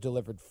our shows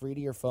delivered free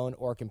to your phone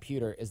or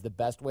computer is the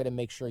best way to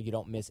make sure you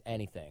don't miss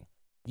anything.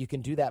 You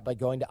can do that by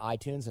going to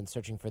iTunes and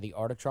searching for the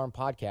Art of Charm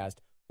podcast,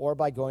 or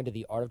by going to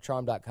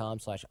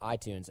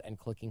theartofcharm.com/iTunes and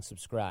clicking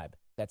subscribe.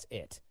 That's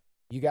it.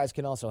 You guys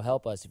can also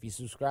help us. If you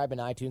subscribe in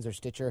iTunes or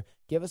Stitcher,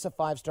 give us a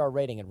 5-star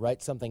rating and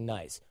write something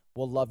nice.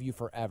 We'll love you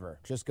forever.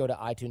 Just go to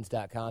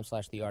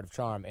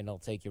itunes.com/theartofcharm and it'll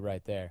take you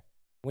right there.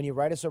 When you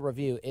write us a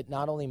review, it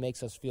not only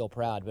makes us feel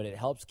proud, but it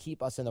helps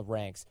keep us in the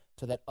ranks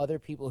so that other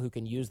people who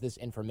can use this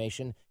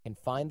information can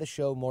find the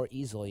show more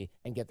easily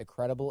and get the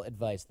credible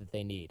advice that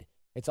they need.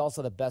 It's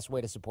also the best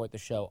way to support the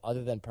show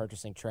other than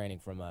purchasing training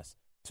from us.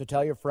 So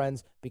tell your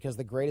friends, because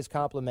the greatest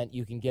compliment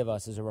you can give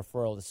us is a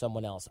referral to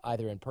someone else,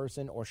 either in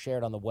person or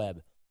shared on the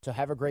web. So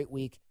have a great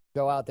week,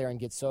 go out there and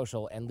get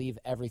social, and leave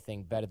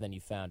everything better than you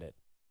found it.